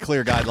pretty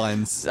clear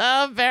guidelines.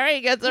 So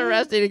Barry gets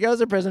arrested. He goes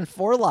to prison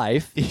for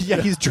life. Yeah,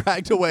 he's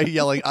dragged away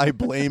yelling, "I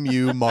blame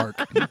you, Mark."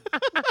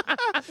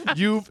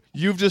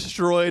 You've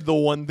destroyed the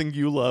one thing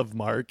you love,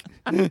 Mark.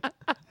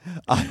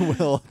 I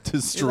will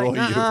destroy He's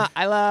like, you.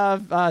 I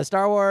love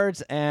Star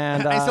Wars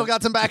and I still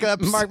got some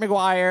backups. Mark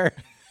McGuire.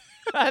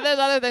 There's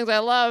other things I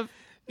love.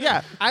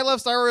 Yeah, I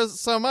love Star Wars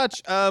so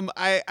much.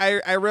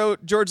 I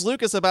wrote George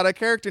Lucas about a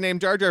character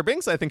named Jar Jar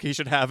Binks. I think he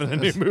should have in a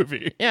new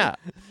movie. Yeah.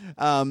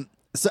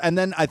 So and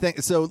then I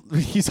think so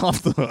he's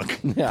off the hook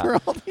Yeah. for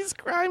all these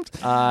crimes.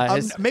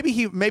 His- Maybe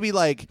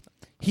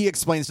he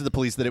explains to the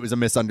police that it was a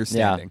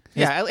misunderstanding.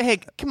 Yeah, hey,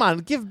 come on,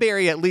 give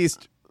Barry at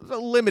least a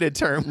limited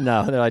term.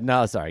 No, they're like,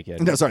 no, sorry,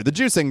 kid. No, sorry, the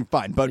juicing,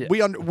 fine, but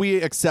we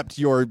accept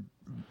your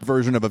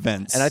version of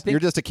events. And I think- you're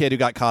just a kid who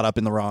got caught up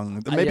in the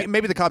wrong. Maybe yeah.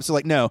 maybe the cops are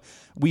like, no,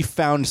 we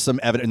found some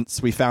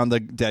evidence. We found the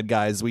dead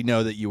guys. We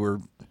know that you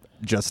were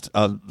just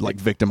a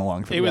victim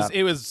along for It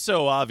was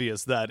so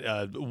obvious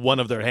that one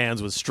of their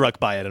hands was struck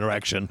by an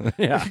erection.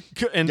 Yeah.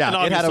 and Yeah, an it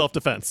obvious had a-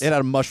 self-defense. It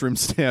had a mushroom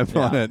stamp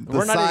on it. The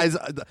We're not size,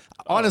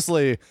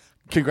 honestly,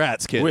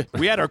 congrats, kid.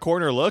 we had our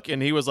corner look,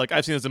 and he was like,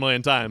 "I've seen this a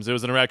million times. It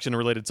was an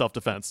erection-related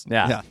self-defense."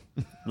 Yeah.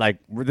 Yeah. Like,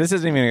 this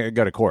isn't even going to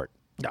go to court.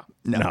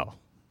 No.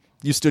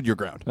 You stood your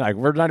ground. Like,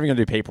 we're not even going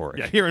to do paperwork.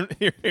 Yeah, here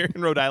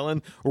in Rhode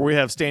Island, where we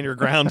have stand your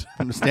ground.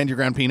 Stand your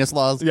ground penis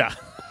laws. Yeah.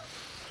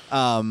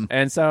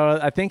 And so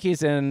I think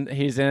he's in.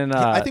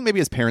 I think maybe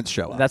his parents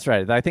show up. That's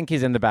right. I think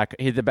he's in the back.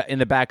 He's in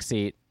the back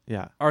seat.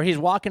 Yeah. Or he's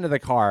walking to the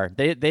car.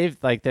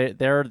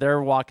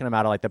 They're walking him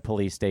out of like the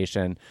police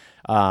station.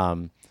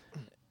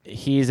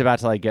 He's about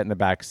to like get in the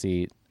back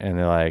seat, and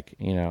they're like,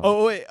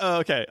 Oh wait.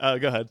 Okay.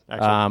 Go ahead.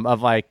 Actually.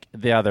 of like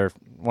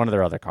one of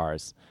their other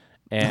cars.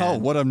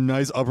 And what a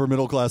nice upper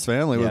middle class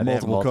family with they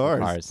have multiple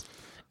cars.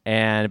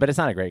 But it's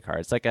not a great car.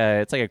 It's like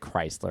a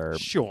Chrysler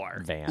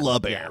Sure. van.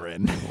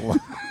 LeBaron.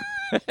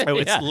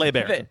 It's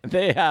LeBaron.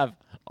 They have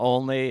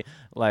only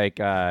like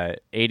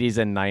 80s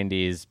and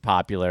 90s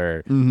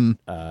popular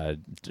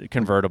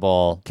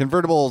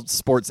convertible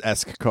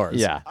sports-esque cars.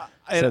 Yeah.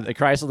 So the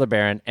Chrysler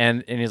LeBaron,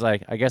 and he's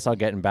like, I guess I'll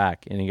get him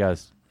back. And he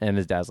goes, and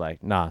his dad's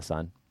like, nah,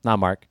 son, nah,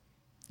 Mark,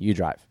 you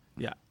drive.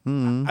 Yeah.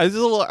 I was a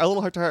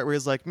little heart to heart where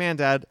he's like, man,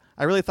 Dad,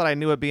 I really thought I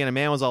knew what being a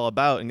man was all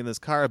about and getting this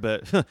car,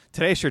 but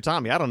today sure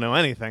taught me I don't know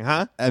anything,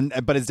 huh?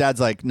 But his dad's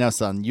like, no,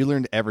 son, you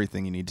learned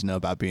everything you need to know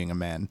about being a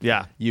man.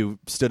 Yeah. You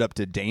stood up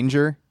to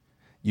danger.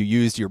 You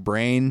used your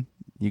brain.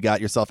 You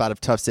got yourself out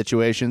of tough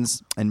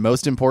situations, and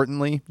most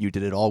importantly, you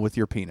did it all with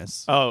your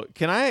penis. Oh,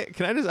 can I just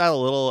add a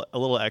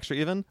little extra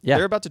even? Yeah.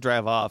 They're about to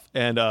drive off,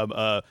 and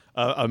a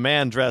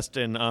man dressed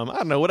in I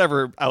don't know,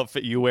 whatever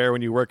outfit you wear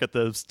when you work at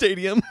the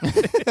stadium.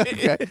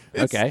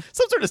 It's Okay.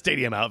 some sort of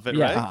stadium outfit,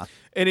 Yeah. right? Uh-huh.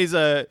 And he's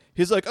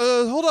like,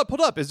 hold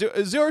up, is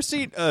your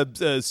seat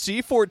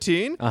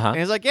C14? And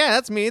he's like, yeah,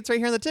 that's me. It's right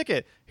here on the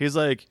ticket. He's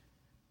like,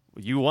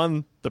 you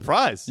won the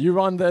prize. You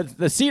run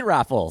the seat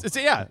raffle. So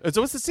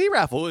what's the seat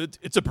raffle?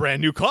 It's a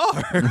brand new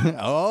car.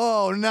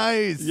 Oh,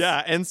 nice.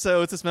 Yeah, and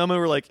so it's this moment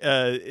where like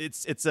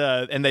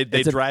and they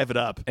drive it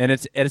up. And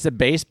it's a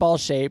baseball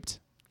shaped.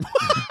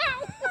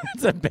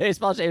 It's a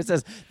baseball shape. It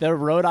says the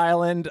Rhode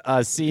Island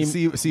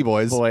Sea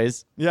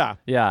boys. Yeah.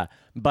 Yeah,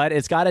 but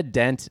it's got a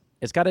dent.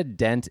 It's got a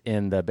dent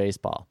in the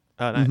baseball,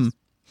 Oh,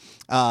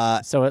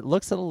 nice. so it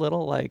looks a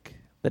little like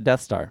the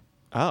Death Star.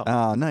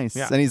 Oh, nice.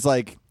 Yeah. And he's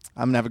like,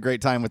 I'm going to have a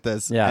great time with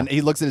this. Yeah. And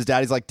he looks at his dad.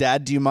 He's like,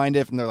 Dad, do you mind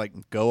if? And they're like,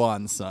 go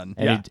on, son.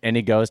 And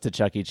he goes to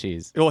Chuck E.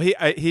 Cheese. Well,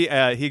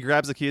 he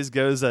grabs the keys,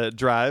 goes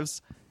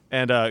drives,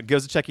 and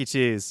goes to Chuck E.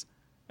 Cheese,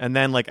 and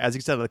then like as he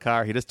gets out of the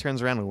car, he just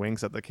turns around and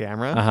winks at the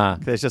camera.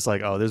 'Cause it's just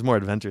like, oh, there's more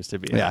adventures to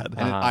be Yeah. had.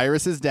 And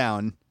Iris is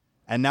down.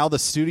 And now the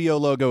studio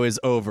logo is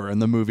over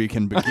and the movie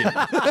can begin.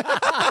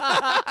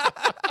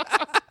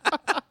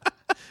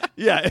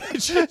 Yeah, it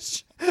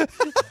just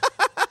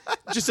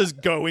says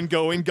Going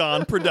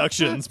Gone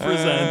Productions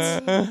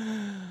presents.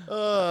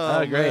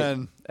 Oh, great.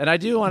 man. And I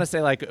do want to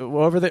say, like,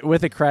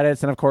 with the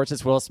credits, and of course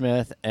it's Will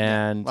Smith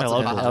and I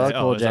love LL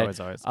Cool J. Always.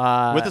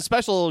 With a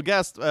special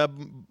guest,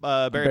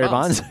 Barry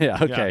Bonds. Yeah,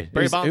 okay.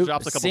 Barry Bonds Who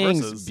drops a couple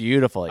sings verses.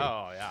 beautifully.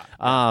 Oh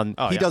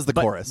yeah. He does the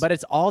chorus. But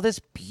it's all this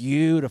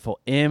beautiful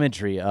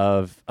imagery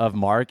of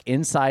Mark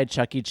inside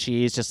Chuck E.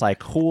 Cheese, just like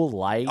cool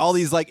lights. All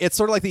these, like, it's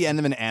sort of like the end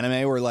of an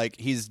anime where, like,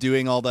 he's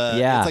doing all the,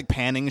 it's like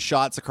panning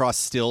shots across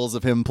stills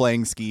of him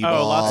playing skee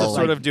ball. Oh, lots of like,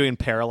 sort of doing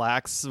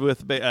parallax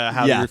with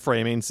how you're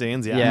framing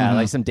scenes. Yeah,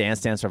 like some Dance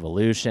Dance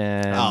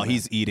Revolution. Oh,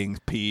 he's eating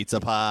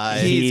pizza pie.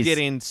 He's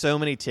getting so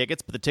many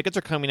tickets, but the tickets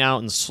are coming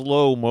out in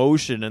slow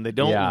motion, and they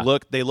don't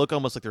look. They look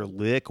almost like they're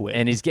liquid.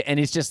 And he's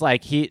just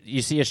like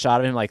you see a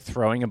shot of him like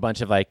throwing a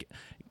bunch of like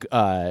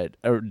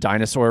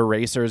dinosaur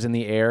racers in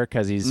the air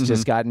because he's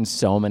just gotten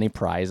so many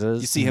prizes.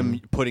 You see him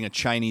putting a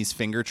Chinese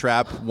finger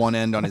trap, one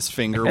end on his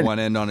finger, one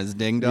end on his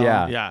ding dong.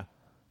 Yeah. yeah,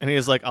 and he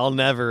was like, "I'll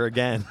never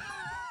again."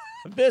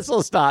 This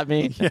will stop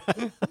me.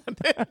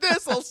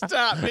 This'll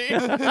stop me.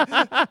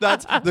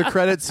 That's the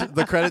credits.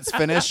 The credits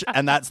finish,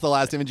 and that's the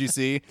last image you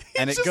see.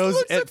 And it just goes.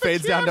 looks It at the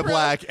fades down to camera.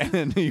 black, and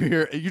then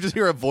you just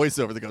hear a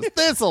voiceover that goes,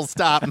 "This'll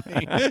stop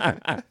me."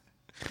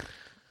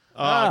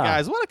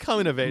 Guys, what a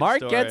coming of age Mark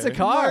story. gets a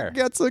car. Mark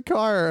gets a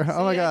car.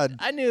 Oh my god.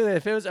 I knew that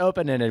if it was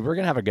open ended, we're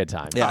gonna have a good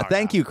time. Yeah,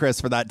 thank you,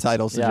 Chris, for that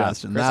title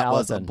suggestion. Chris That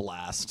was a Allison.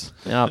 blast.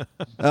 Yep.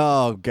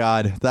 Oh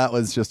God, that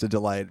was just a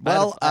delight.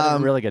 Well, I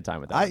had a really good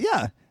time with that.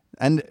 yeah,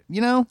 and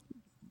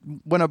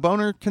when a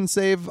boner can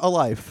save a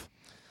life,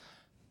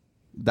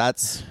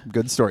 that's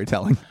good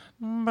storytelling.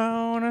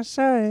 Boner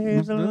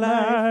saves a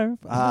life.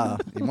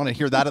 You want to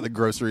hear that at the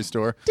grocery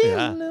store?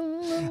 Yeah.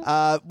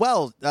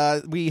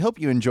 We hope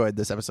you enjoyed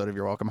this episode of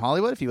You're Welcome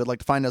Hollywood. If you would like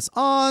to find us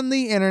on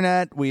the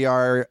internet, we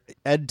are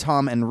Ed,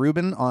 Tom, and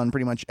Ruben on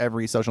pretty much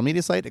every social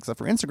media site except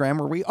for Instagram,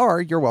 where we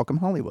are You're Welcome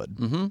Hollywood.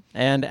 Mm-hmm.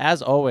 And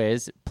as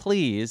always,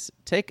 please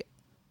take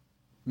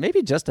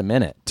maybe just a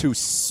minute To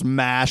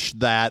smash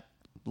that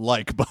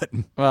like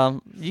button.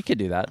 Well, you could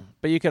do that,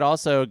 but you could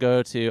also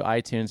go to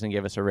iTunes and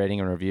give us a rating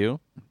and review.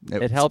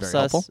 It It's helps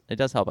very us. helpful. It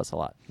does help us a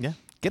lot. Yeah.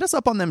 Get us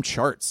up on them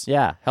charts.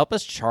 Yeah, help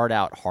us chart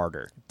out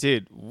harder.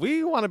 Dude,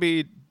 we want to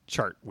be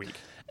chart week.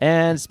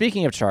 And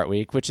speaking of Chart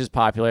Week, which is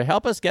popular,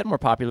 help us get more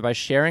popular by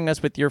sharing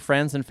us with your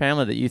friends and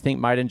family that you think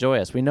might enjoy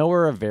us. We know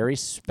we're a very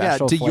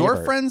special Do flavor.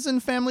 your friends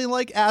and family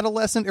like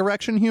adolescent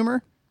erection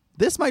humor?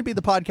 This might be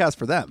the podcast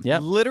for them.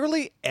 Yep.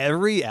 Literally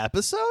every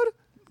episode?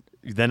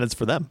 then it's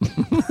for them.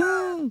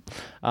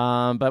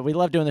 But we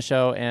love doing the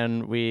show,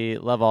 and we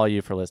love all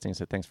you for listening,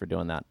 so thanks for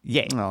doing that.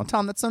 Yeah. Oh,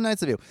 Tom, that's so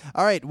nice of you.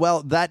 All right,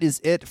 well, that is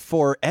it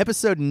for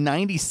episode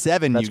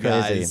 97, That's you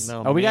guys. crazy.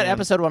 No, we got man.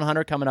 episode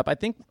 100 coming up. I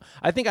think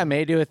I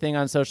may do a thing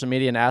on social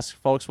media and ask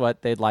folks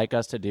what they'd like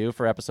us to do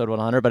for episode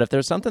 100. But if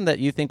there's something that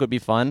you think would be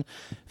fun,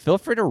 feel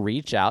free to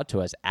reach out to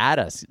us, add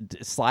us,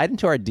 slide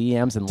into our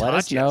DMs, and let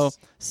us Touch know us.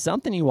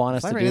 something you want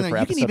us to Right do in for there.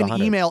 You can episode even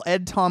 100. email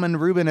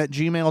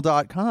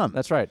edtomandruben@gmail.com.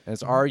 That's right.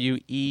 It's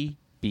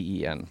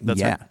RUEBEN. That's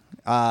yeah.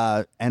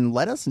 right. And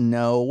let us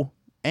know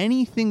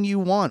anything you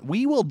want.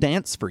 We will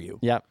dance for you.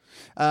 Yep.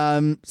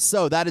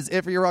 So that is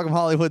it for Your Welcome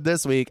Hollywood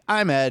this week.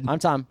 I'm Ed. I'm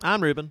Tom.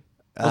 I'm Ruben.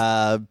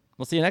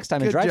 We'll see you next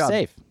time, and Good drive job.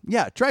 safe.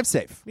 Yeah, drive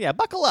safe. Yeah,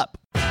 buckle up.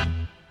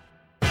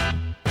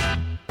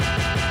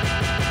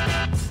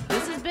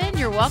 This has been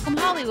Your Welcome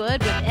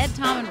Hollywood with Ed,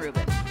 Tom, and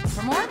Ruben.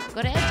 For more,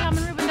 go to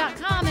edtomandruben.com.